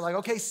Genesis and we're like,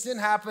 okay, sin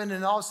happened,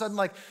 and all of a sudden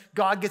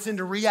God gets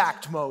into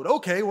react mode.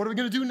 Okay, what are we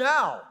going to do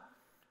now?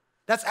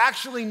 That's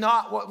actually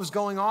not what was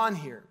going on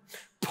here.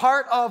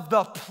 Part of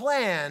the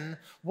plan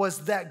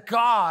was that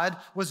God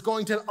was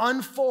going to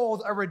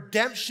unfold a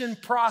redemption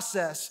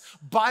process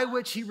by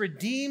which he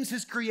redeems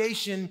his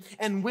creation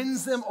and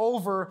wins them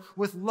over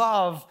with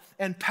love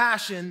and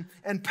passion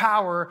and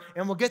power.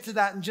 And we'll get to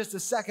that in just a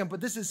second. But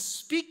this is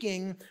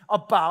speaking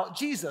about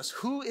Jesus.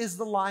 Who is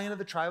the Lion of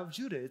the tribe of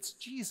Judah? It's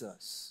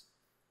Jesus.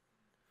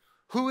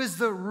 Who is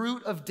the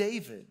Root of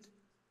David?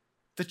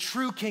 The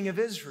true King of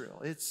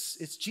Israel.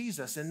 It's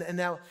Jesus. And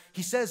now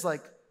he says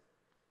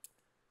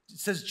it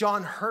says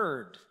John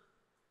heard.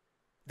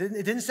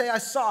 It didn't say I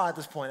saw at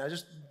this point. I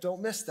just don't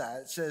miss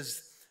that. It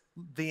says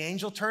the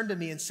angel turned to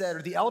me and said,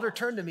 or the elder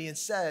turned to me and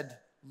said,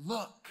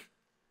 look,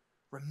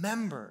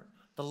 remember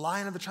the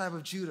Lion of the tribe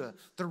of Judah,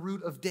 the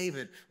Root of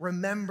David.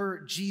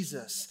 Remember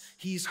Jesus.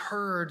 He's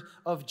heard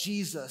of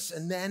Jesus.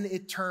 And then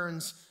it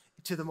turns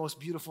to the most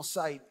beautiful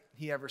sight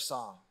he ever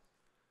saw.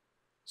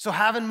 So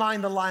have in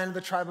mind the Lion of the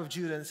tribe of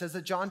Judah. And it says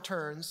that John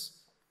turns.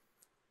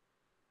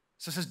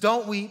 So it says,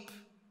 don't weep.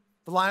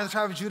 The Lion of the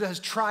tribe of Judah has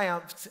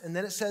triumphed. And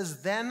then it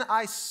says, then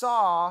I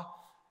saw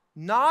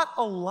not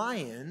a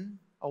lion,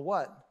 a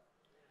what?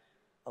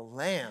 A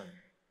lamb.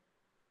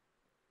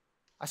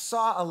 I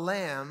saw a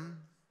lamb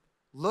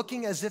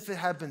looking as if it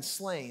had been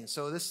slain.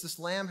 So this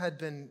lamb had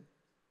been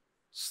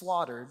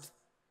slaughtered,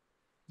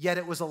 yet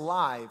it was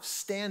alive,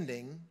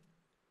 standing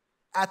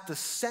at the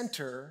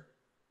center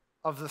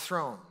of the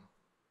throne.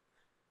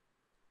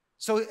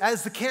 So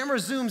as the camera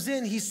zooms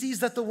in, he sees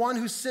that the one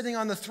who's sitting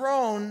on the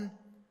throne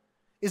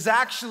is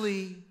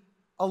actually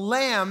a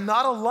lamb,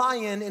 not a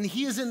lion, and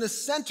he is in the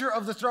center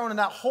of the throne. And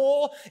that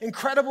whole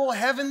incredible,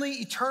 heavenly,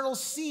 eternal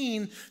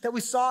scene that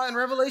we saw in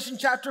Revelation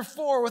chapter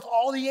 4 with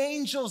all the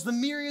angels, the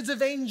myriads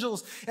of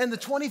angels, and the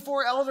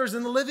 24 elders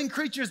and the living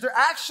creatures, they're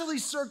actually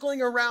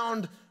circling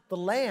around the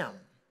lamb.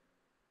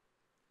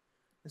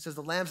 It says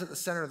the lamb's at the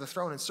center of the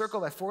throne,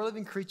 encircled by 4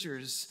 living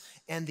creatures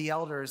and the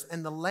elders.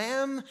 And the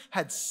lamb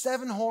had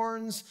 7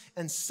 horns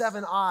and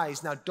 7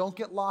 eyes. Now, don't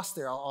get lost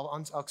there.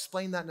 I'll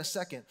explain that in a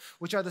second.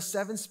 Which are the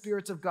 7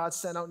 spirits of God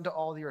sent out into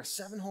all the earth.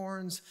 7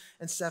 horns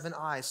and 7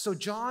 eyes. So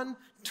John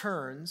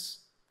turns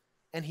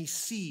and he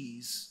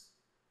sees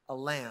a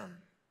lamb.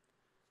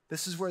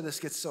 This is where this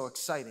gets so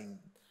exciting.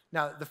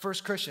 Now, the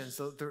first Christians,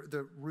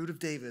 the root of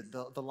David,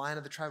 the Lion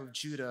of the tribe of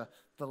Judah,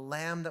 the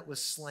lamb that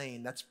was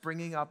slain, that's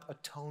bringing up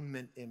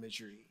atonement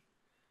imagery.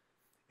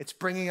 It's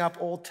bringing up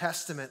Old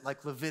Testament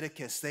like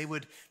Leviticus. They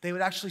would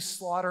actually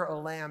slaughter a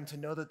lamb to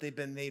know that they've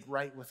been made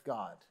right with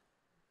God.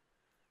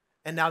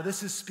 And now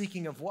this is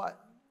speaking of what?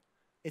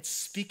 It's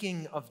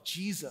speaking of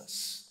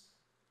Jesus,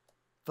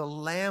 the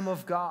Lamb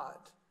of God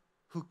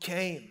who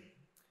came,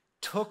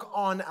 took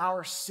on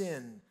our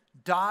sin,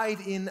 died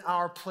in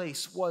our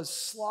place, was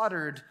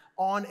slaughtered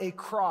on a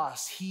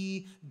cross.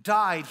 He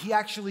died. He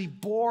actually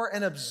bore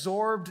and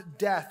absorbed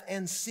death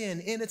and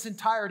sin in its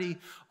entirety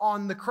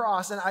on the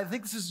cross. And I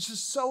think this is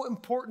just so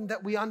important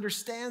that we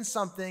understand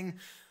something,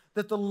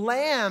 that the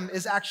Lamb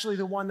is actually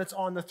the one that's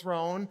on the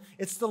throne.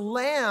 It's the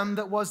Lamb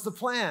that was the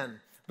plan.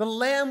 The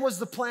Lamb was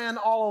the plan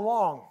all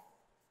along.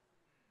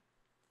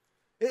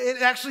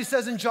 It actually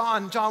says in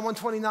John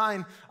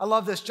 1:29, I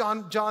love this,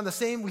 John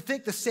we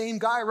think the same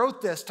guy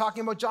wrote this,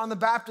 talking about John the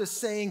Baptist,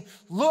 saying,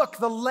 look,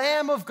 the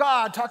Lamb of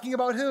God, talking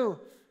about who?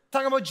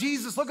 Talking about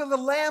Jesus. Look at the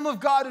Lamb of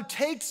God who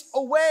takes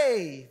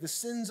away the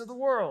sins of the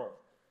world.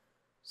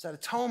 It's that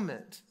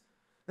atonement.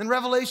 Then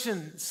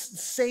Revelation,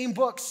 same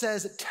book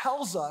says, it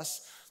tells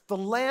us the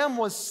Lamb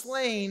was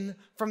slain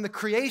from the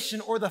creation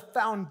or the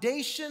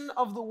foundation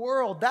of the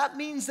world. That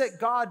means that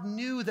God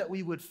knew that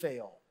we would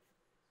fail.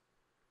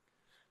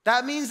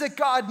 That means that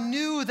God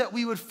knew that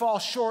we would fall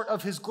short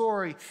of his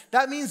glory.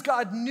 That means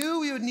God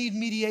knew we would need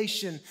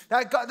mediation.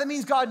 That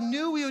means God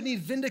knew we would need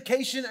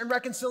vindication and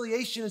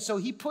reconciliation. And so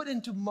he put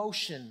into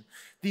motion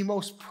the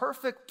most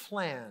perfect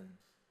plan.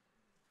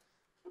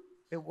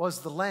 It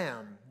was the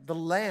Lamb. The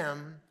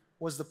Lamb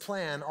was the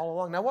plan all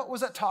along. Now, what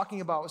was that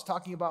talking about? It was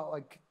talking about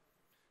like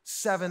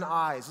 7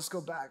 eyes. Let's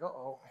go back.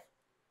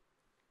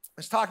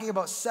 It's talking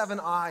about 7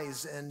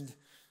 eyes, and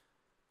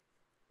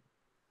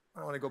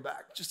I want to go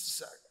back just a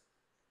sec.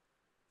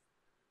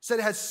 Said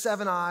it had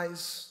 7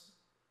 eyes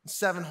and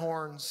 7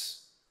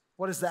 horns.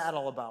 What is that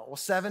all about? Well,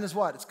 7 is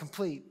what? It's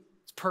complete.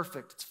 It's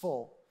perfect. It's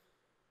full.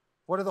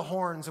 What are the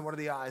horns and what are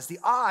the eyes? The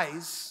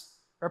eyes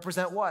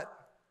represent what?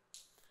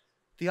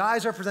 The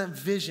eyes represent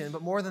vision,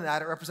 but more than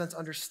that, it represents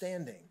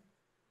understanding,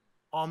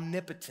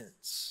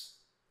 omnipotence.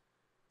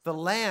 The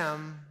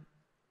Lamb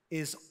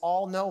is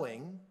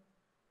all-knowing,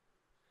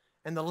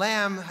 and the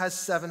Lamb has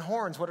 7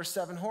 horns. What are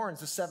 7 horns?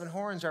 The 7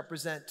 horns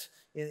represent,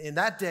 in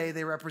that day,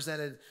 they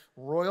represented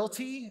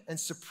royalty and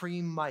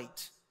supreme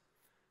might.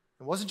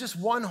 It wasn't just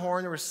 1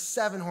 horn, there were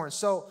 7 horns.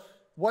 So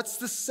what's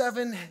the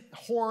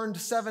 7-horned,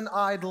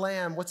 7-eyed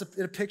lamb? What's it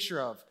a picture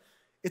of?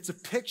 It's a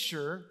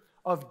picture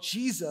of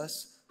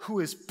Jesus, who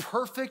is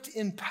perfect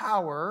in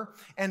power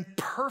and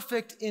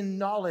perfect in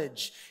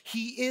knowledge.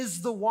 He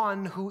is the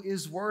one who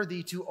is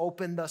worthy to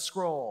open the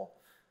scroll.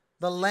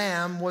 The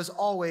Lamb was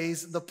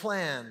always the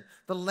plan.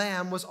 The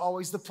Lamb was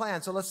always the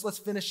plan. So let's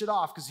finish it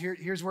off, because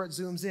here's where it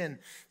zooms in.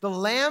 The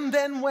Lamb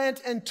then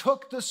went and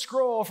took the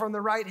scroll from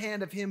the right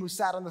hand of him who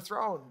sat on the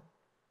throne.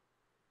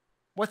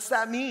 What's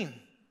that mean?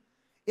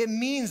 It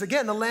means,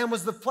 again, the Lamb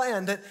was the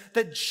plan,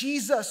 that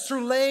Jesus,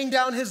 through laying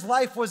down his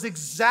life, was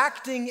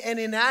exacting and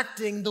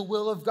enacting the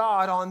will of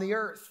God on the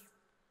earth.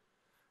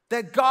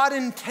 That God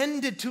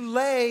intended to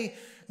lay,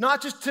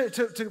 not just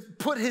to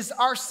put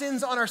our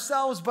sins on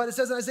ourselves, but it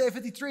says in Isaiah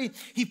 53,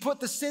 he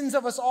put the sins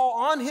of us all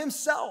on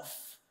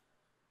himself.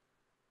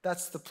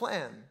 That's the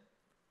plan.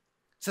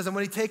 It says, and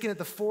when he'd taken it,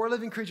 the 4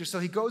 living creatures, so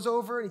he goes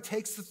over and he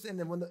takes and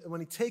then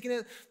when he'd taken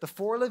it, the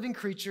 4 living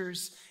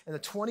creatures and the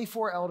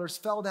 24 elders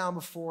fell down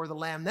before the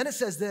Lamb. Then it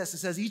says this, it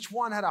says, each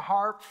one had a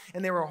harp,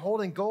 and they were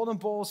holding golden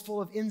bowls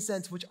full of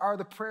incense, which are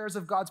the prayers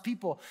of God's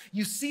people.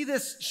 You see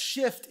this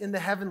shift in the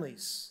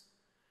heavenlies,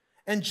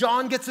 and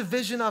John gets a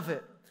vision of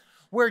it,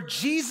 where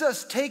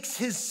Jesus takes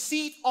his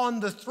seat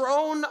on the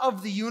throne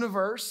of the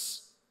universe,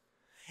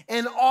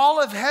 and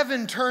all of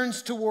heaven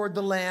turns toward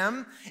the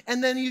Lamb,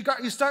 and then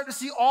you start to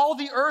see all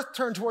the earth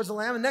turn towards the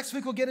Lamb. And next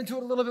week we'll get into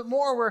it a little bit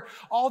more, where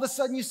all of a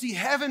sudden you see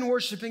heaven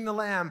worshiping the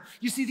Lamb.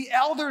 You see the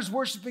elders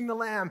worshiping the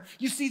Lamb.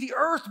 You see the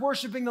earth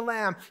worshiping the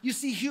Lamb. You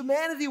see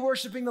humanity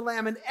worshiping the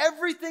Lamb, and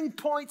everything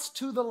points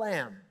to the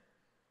Lamb.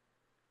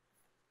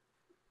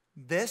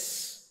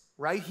 This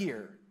right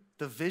here,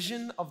 the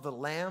vision of the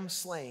Lamb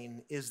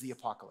slain, is the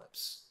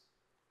apocalypse.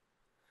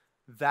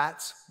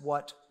 That's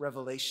what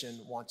Revelation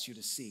wants you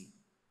to see.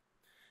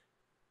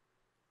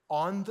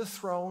 On the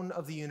throne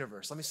of the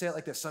universe. Let me say it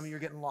like this. Some of you are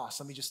getting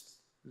lost. Let me just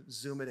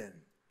Zoom it in.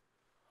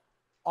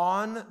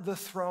 On the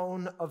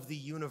throne of the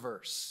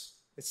universe,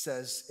 it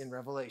says in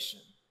Revelation,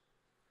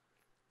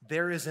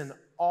 there is an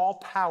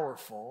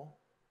all-powerful,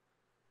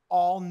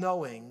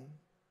 all-knowing,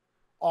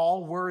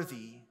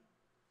 all-worthy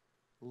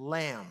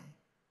Lamb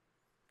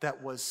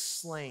that was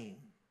slain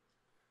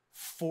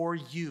for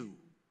you.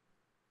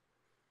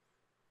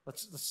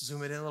 Let's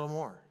zoom it in a little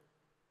more.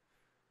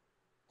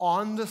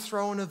 On the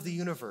throne of the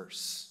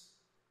universe,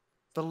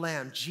 the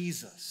Lamb,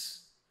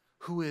 Jesus,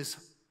 who is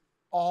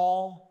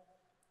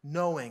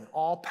all-knowing,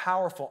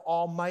 all-powerful,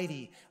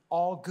 almighty,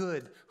 all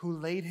good, who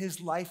laid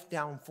his life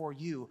down for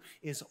you,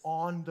 is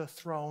on the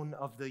throne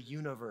of the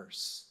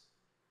universe.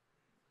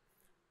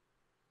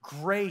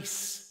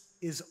 Grace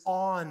is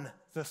on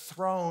the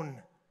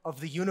throne of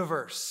the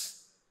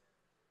universe.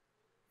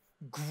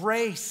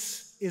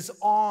 Grace is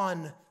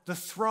on the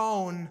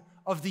throne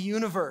of the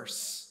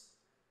universe.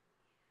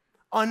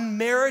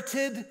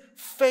 Unmerited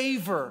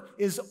favor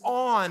is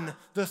on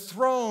the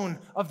throne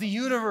of the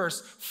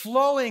universe.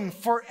 Flowing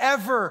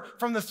forever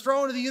from the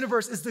throne of the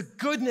universe is the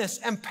goodness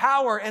and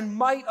power and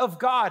might of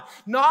God.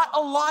 Not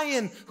a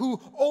lion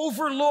who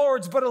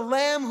overlords, but a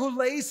lamb who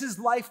lays his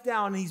life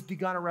down, and he's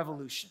begun a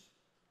revolution.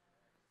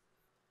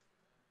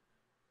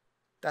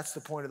 That's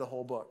the point of the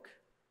whole book.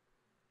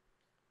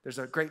 There's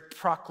a great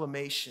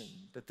proclamation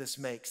that this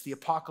makes. The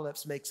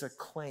apocalypse makes a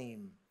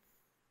claim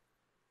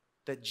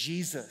that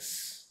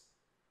Jesus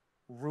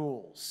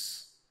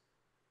rules,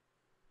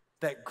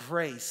 that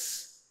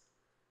grace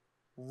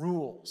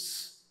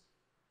rules,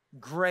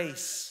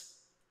 grace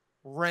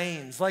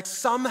reigns. Like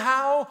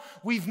somehow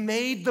we've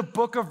made the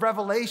book of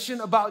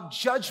Revelation about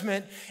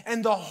judgment,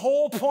 and the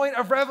whole point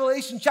of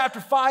Revelation chapter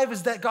 5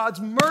 is that God's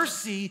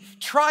mercy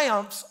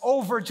triumphs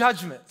over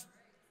judgment.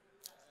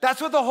 That's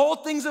what the whole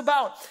thing's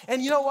about.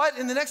 And you know what?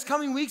 In the next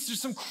coming weeks,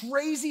 there's some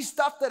crazy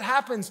stuff that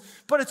happens,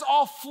 but it's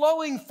all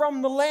flowing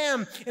from the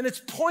Lamb, and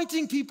it's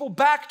pointing people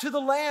back to the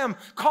Lamb,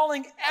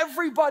 calling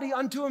everybody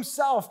unto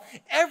himself,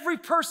 every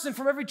person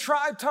from every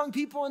tribe, tongue,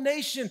 people, and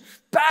nation,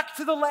 back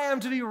to the Lamb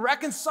to be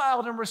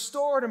reconciled and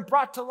restored and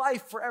brought to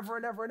life forever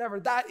and ever and ever.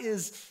 That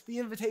is the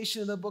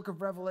invitation in the book of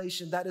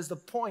Revelation. That is the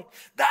point.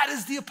 That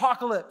is the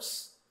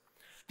apocalypse.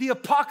 The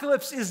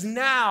apocalypse is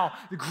now.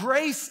 The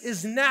grace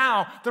is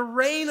now. The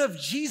reign of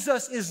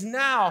Jesus is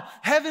now.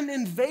 Heaven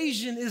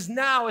invasion is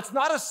now. It's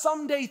not a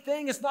someday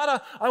thing. It's not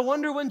a, I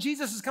wonder when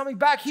Jesus is coming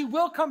back. He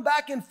will come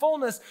back in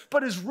fullness,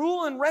 but his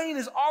rule and reign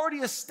is already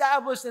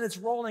established, and it's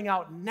rolling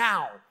out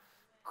now.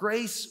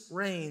 Grace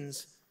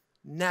reigns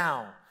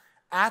now.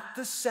 At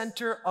the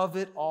center of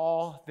it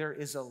all, there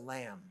is a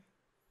lamb.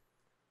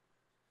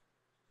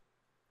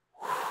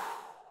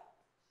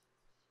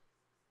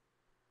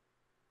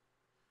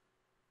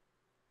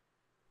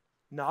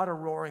 Not a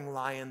roaring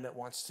lion that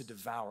wants to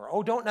devour.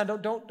 Oh,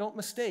 don't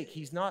mistake.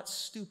 He's not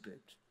stupid.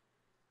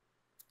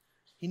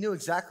 He knew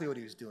exactly what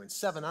he was doing.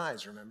 7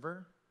 eyes,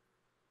 remember?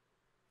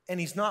 And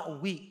he's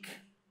not weak.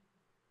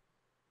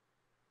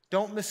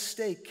 Don't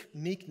mistake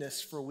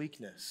meekness for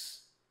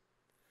weakness.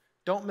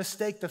 Don't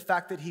mistake the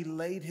fact that he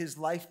laid his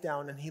life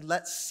down and he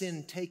let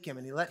sin take him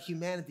and he let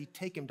humanity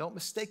take him. Don't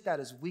mistake that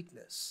as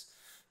weakness.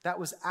 That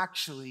was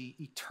actually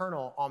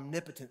eternal,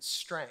 omnipotent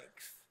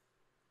strength.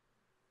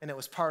 And it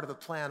was part of the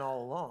plan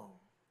all along.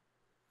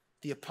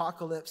 The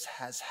apocalypse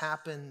has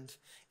happened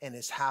and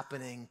is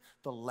happening.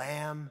 The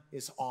Lamb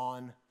is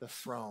on the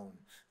throne.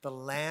 The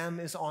Lamb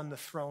is on the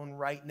throne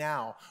right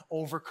now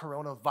over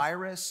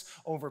coronavirus,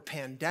 over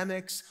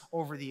pandemics,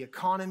 over the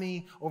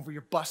economy, over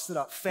your busted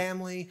up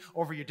family,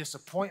 over your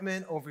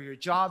disappointment, over your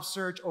job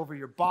search, over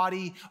your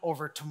body,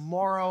 over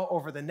tomorrow,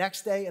 over the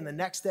next day and the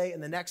next day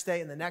and the next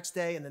day and the next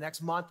day and the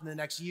next month and the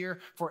next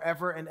year,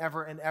 forever and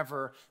ever and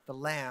ever. The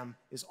Lamb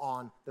is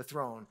on the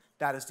throne.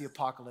 That is the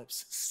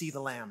apocalypse. See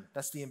the Lamb.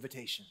 That's the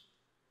invitation.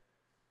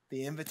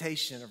 The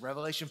invitation of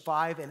Revelation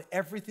 5 and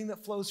everything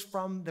that flows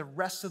from the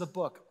rest of the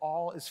book,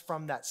 all is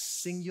from that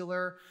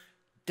singular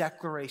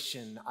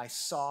declaration, I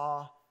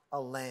saw a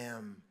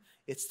lamb.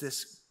 It's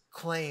this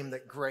claim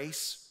that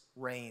grace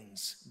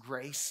reigns.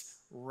 Grace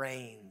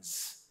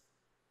reigns.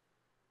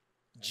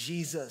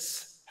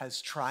 Jesus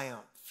has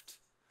triumphed.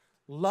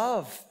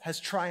 Love has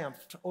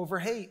triumphed over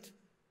hate,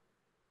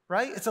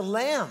 right? It's a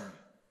lamb.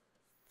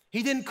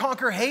 He didn't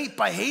conquer hate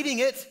by hating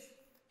it.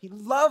 He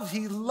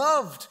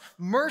loved.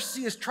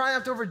 Mercy has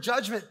triumphed over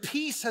judgment.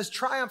 Peace has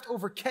triumphed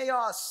over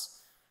chaos.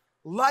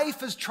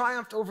 Life has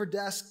triumphed over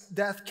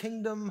death.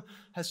 Kingdom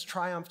has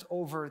triumphed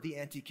over the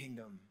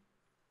anti-kingdom.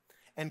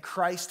 And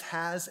Christ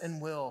has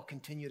and will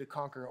continue to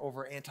conquer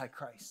over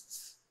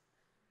antichrists.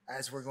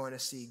 As we're going to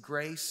see,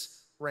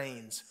 grace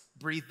reigns.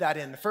 Breathe that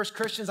in. The first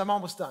Christians, I'm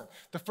almost done.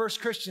 The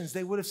first Christians,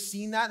 they would have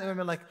seen that and they would have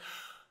been like,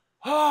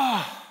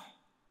 oh,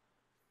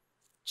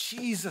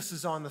 Jesus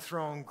is on the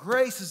throne.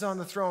 Grace is on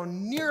the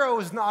throne. Nero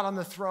is not on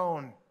the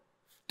throne.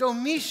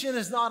 Domitian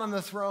is not on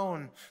the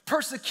throne.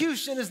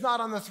 Persecution is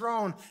not on the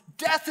throne.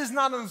 Death is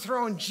not on the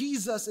throne.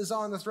 Jesus is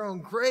on the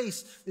throne.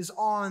 Grace is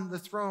on the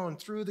throne.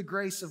 Through the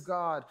grace of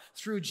God,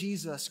 through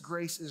Jesus,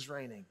 grace is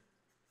reigning.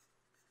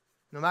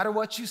 No matter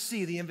what you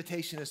see, the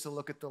invitation is to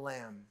look at the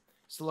Lamb.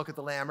 So look at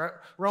the Lamb.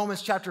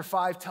 Romans chapter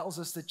 5 tells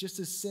us that just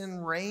as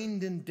sin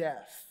reigned in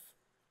death,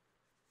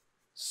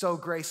 so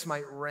grace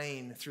might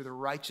reign through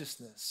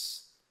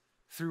righteousness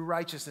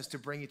to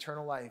bring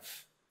eternal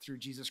life through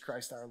Jesus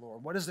Christ our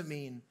Lord. What does it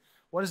mean?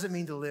 What does it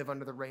mean to live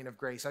under the reign of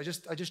grace? I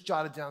just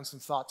jotted down some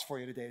thoughts for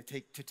you today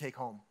to take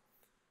home.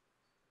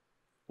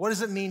 What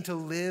does it mean to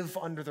live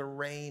under the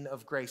reign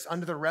of grace,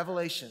 under the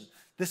revelation?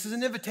 This is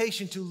an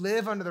invitation to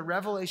live under the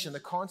revelation, the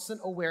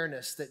constant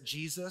awareness that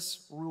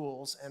Jesus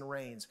rules and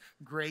reigns.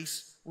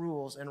 Grace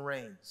rules and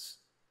reigns.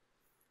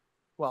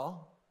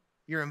 Well,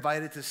 you're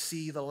invited to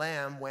see the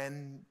Lamb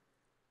when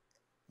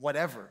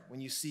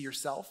you see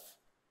yourself.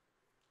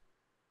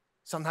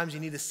 Sometimes you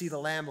need to see the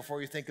Lamb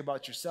before you think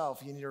about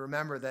yourself. You need to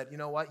remember that, you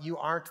know what? You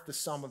aren't the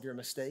sum of your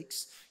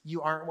mistakes.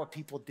 You aren't what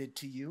people did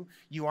to you.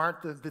 You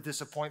aren't the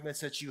disappointments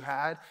that you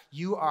had.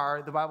 You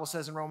are, the Bible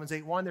says in Romans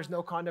 8:1, there's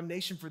no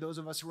condemnation for those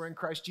of us who are in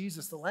Christ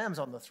Jesus. The Lamb's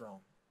on the throne.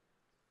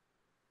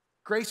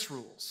 Grace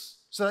rules.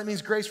 So that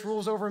means grace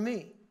rules over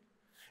me.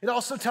 It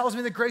also tells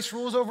me that grace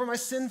rules over my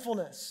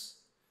sinfulness.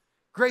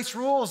 Grace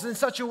rules in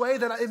such a way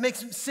that it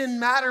makes sin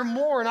matter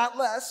more, not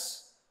less.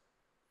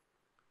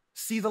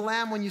 See the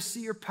Lamb when you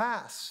see your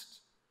past.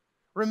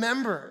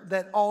 Remember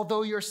that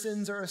although your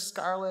sins are as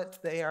scarlet,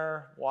 they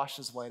are washed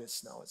as white as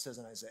snow, it says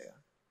in Isaiah.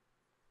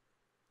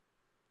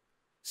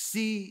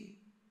 See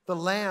the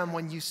Lamb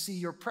when you see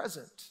your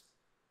present.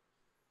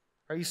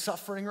 Are you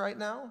suffering right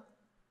now?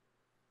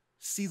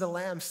 See the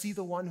Lamb. See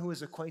the one who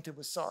is acquainted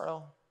with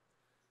sorrow.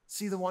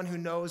 See the one who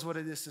knows what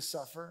it is to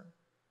suffer.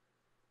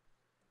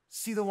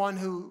 See the one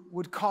who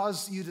would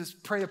cause you to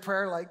pray a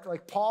prayer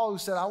like Paul, who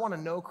said, I want to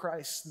know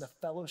Christ and the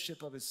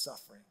fellowship of his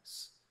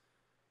sufferings,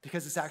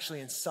 because it's actually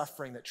in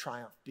suffering that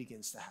triumph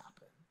begins to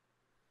happen.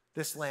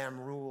 This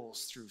Lamb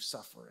rules through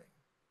suffering.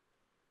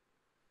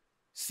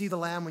 See the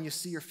Lamb when you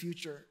see your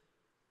future.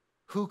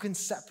 Who can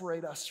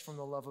separate us from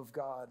the love of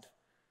God?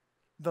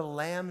 The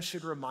Lamb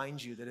should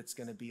remind you that it's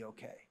going to be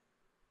okay.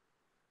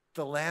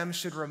 The Lamb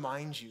should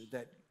remind you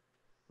that,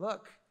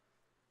 look,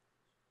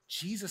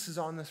 Jesus is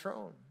on the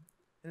throne.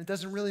 And it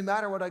doesn't really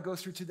matter what I go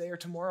through today or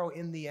tomorrow.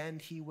 In the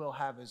end, he will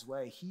have his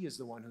way. He is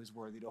the one who is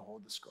worthy to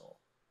hold the scroll.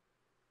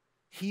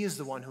 He is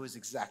the one who is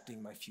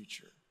exacting my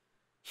future.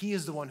 He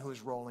is the one who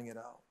is rolling it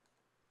out.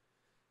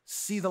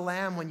 See the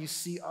Lamb when you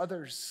see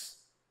others.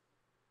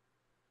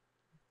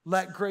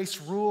 Let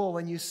grace rule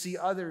when you see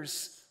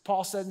others.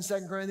 Paul said in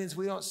 2 Corinthians,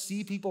 we don't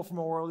see people from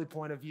a worldly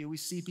point of view. We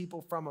see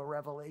people from a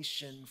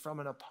revelation, from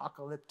an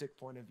apocalyptic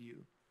point of view.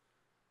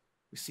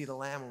 We see the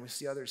Lamb when we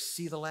see others.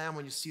 See the Lamb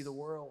when you see the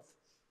world.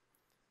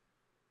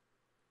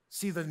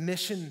 See the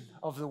mission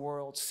of the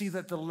world. See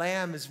that the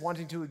Lamb is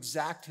wanting to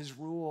exact his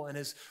rule and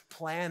his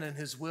plan and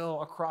his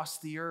will across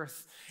the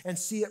earth. And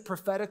see it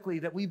prophetically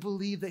that we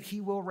believe that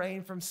he will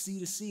reign from sea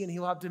to sea and he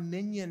will have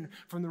dominion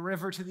from the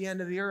river to the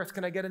end of the earth.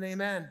 Can I get an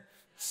amen?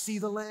 See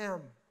the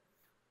Lamb.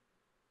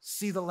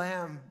 See the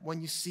Lamb when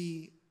you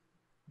see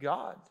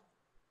God.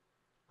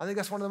 I think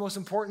that's one of the most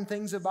important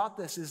things about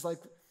this is like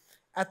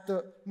at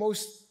the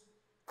most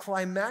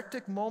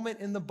climactic moment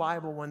in the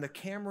Bible when the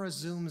camera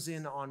zooms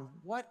in on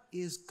what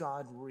is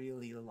God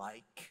really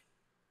like.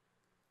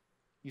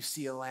 You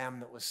see a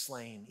lamb that was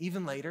slain.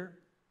 Even later,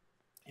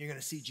 you're going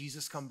to see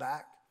Jesus come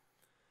back.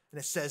 And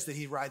it says that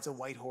he rides a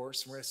white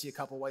horse. We're going to see a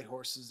couple white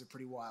horses. They're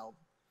pretty wild.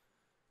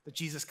 But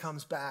Jesus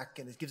comes back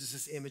and it gives us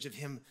this image of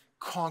him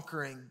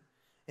conquering.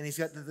 And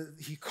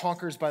he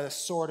conquers by the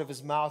sword of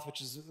his mouth, which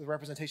is the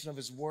representation of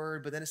his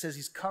word. But then it says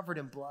he's covered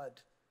in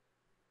blood.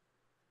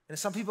 And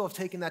some people have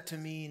taken that to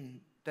mean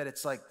that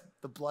it's like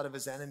the blood of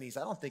his enemies.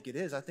 I don't think it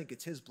is. I think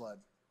it's his blood.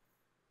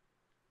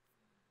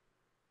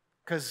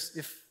 Because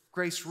if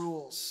grace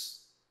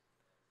rules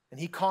and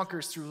he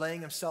conquers through laying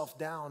himself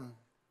down,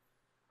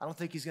 I don't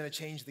think he's going to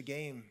change the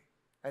game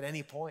at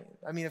any point.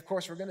 I mean, of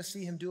course, we're going to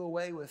see him do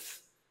away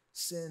with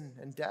sin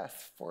and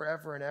death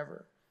forever and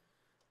ever.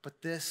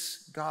 But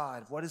this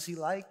God, what is he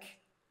like?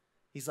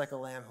 He's like a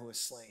lamb who is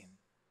slain.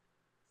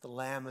 The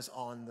Lamb is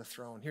on the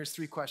throne. Here's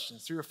three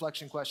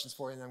reflection questions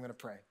for you, and then I'm going to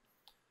pray.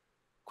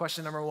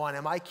 Question number one,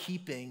 am I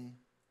keeping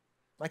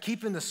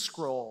the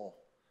scroll?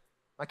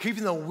 Am I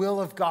keeping the will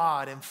of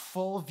God in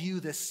full view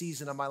this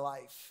season of my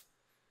life?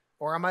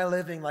 Or am I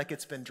living like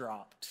it's been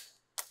dropped?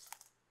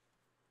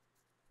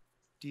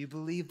 Do you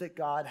believe that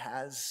God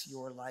has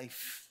your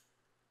life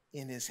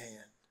in his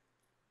hand?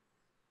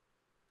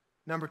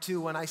 Number two,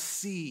 when I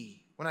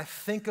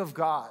think of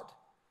God,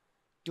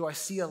 do I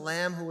see a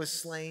lamb who was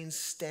slain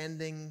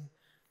standing,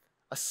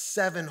 a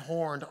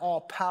seven-horned,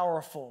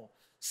 all-powerful,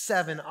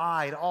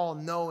 seven-eyed,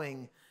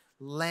 all-knowing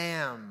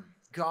lamb,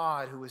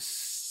 God who is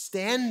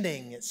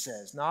standing, it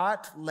says,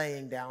 not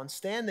laying down,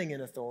 standing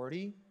in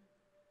authority.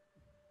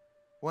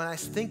 When I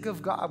think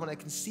of God, when I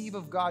conceive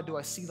of God, do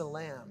I see the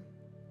lamb?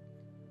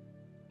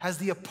 Has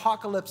the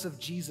apocalypse of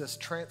Jesus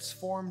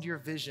transformed your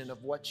vision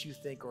of what you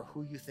think or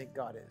who you think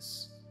God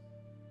is?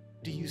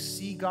 Do you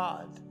see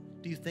God?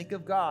 Do you think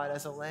of God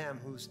as a lamb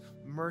whose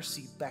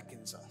mercy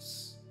beckons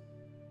us?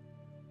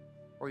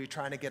 Or are you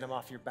trying to get him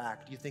off your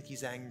back? Do you think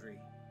he's angry?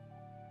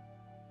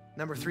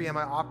 Number 3, am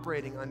I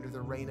operating under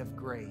the reign of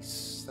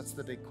grace? That's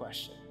the big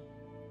question.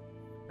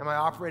 Am I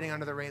operating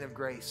under the reign of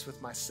grace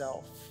with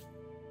myself?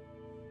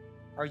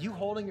 Are you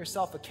holding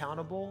yourself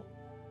accountable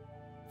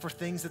for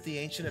things that the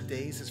Ancient of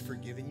Days has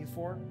forgiven you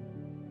for?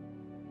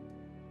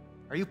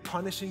 Are you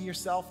punishing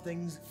yourself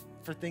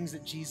for things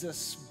that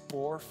Jesus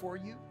bore for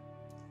you?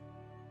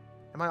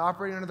 Am I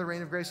operating under the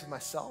reign of grace with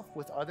myself,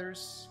 with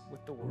others,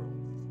 with the world?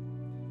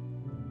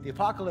 The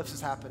apocalypse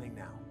is happening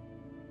now.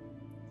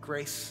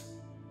 Grace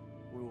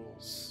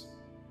rules.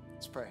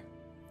 Let's pray.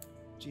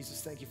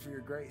 Jesus, thank you for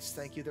your grace.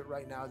 Thank you that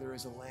right now there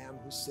is a Lamb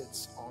who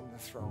sits on the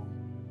throne.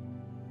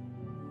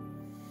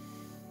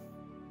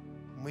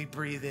 And we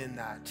breathe in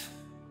that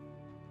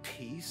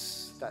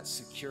peace, that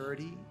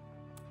security,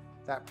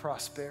 that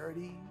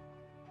prosperity,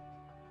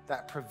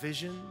 that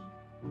provision,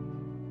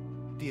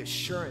 the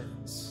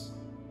assurance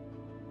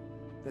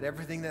that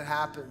everything that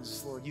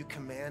happens, Lord, you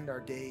command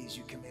our days,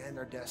 you command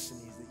our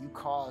destinies, that you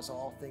cause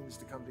all things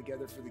to come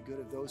together for the good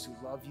of those who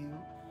love you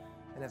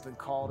and have been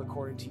called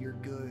according to your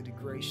good,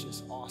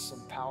 gracious,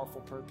 awesome,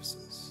 powerful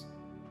purposes.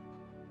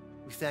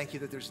 We thank you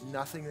that there's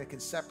nothing that can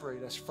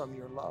separate us from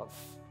your love.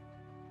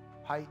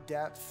 Height,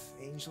 depth,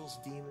 angels,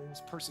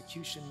 demons,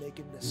 persecution,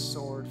 nakedness,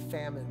 sword,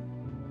 famine,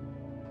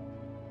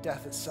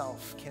 death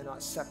itself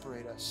cannot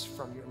separate us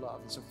from your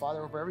love. And so,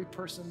 Father, over every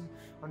person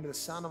under the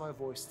sound of my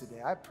voice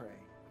today, I pray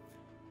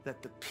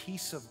that the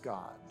peace of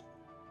God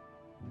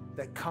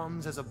that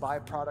comes as a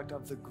byproduct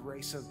of the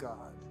grace of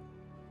God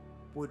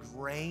would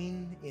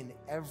reign in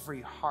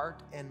every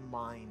heart and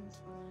mind,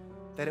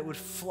 that it would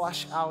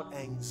flush out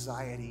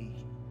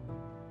anxiety,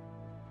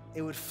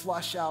 it would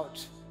flush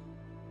out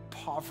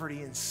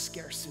poverty and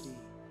scarcity,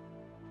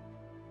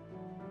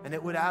 and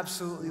it would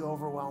absolutely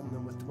overwhelm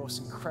them with the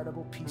most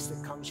incredible peace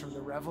that comes from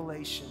the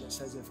revelation that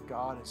says, if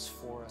God is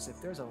for us, if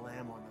there's a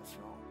Lamb on the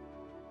throne,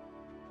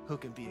 who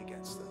can be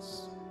against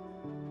us?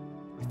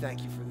 We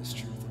thank you for this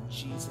truth in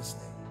Jesus'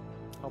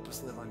 name. Help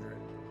us live under it.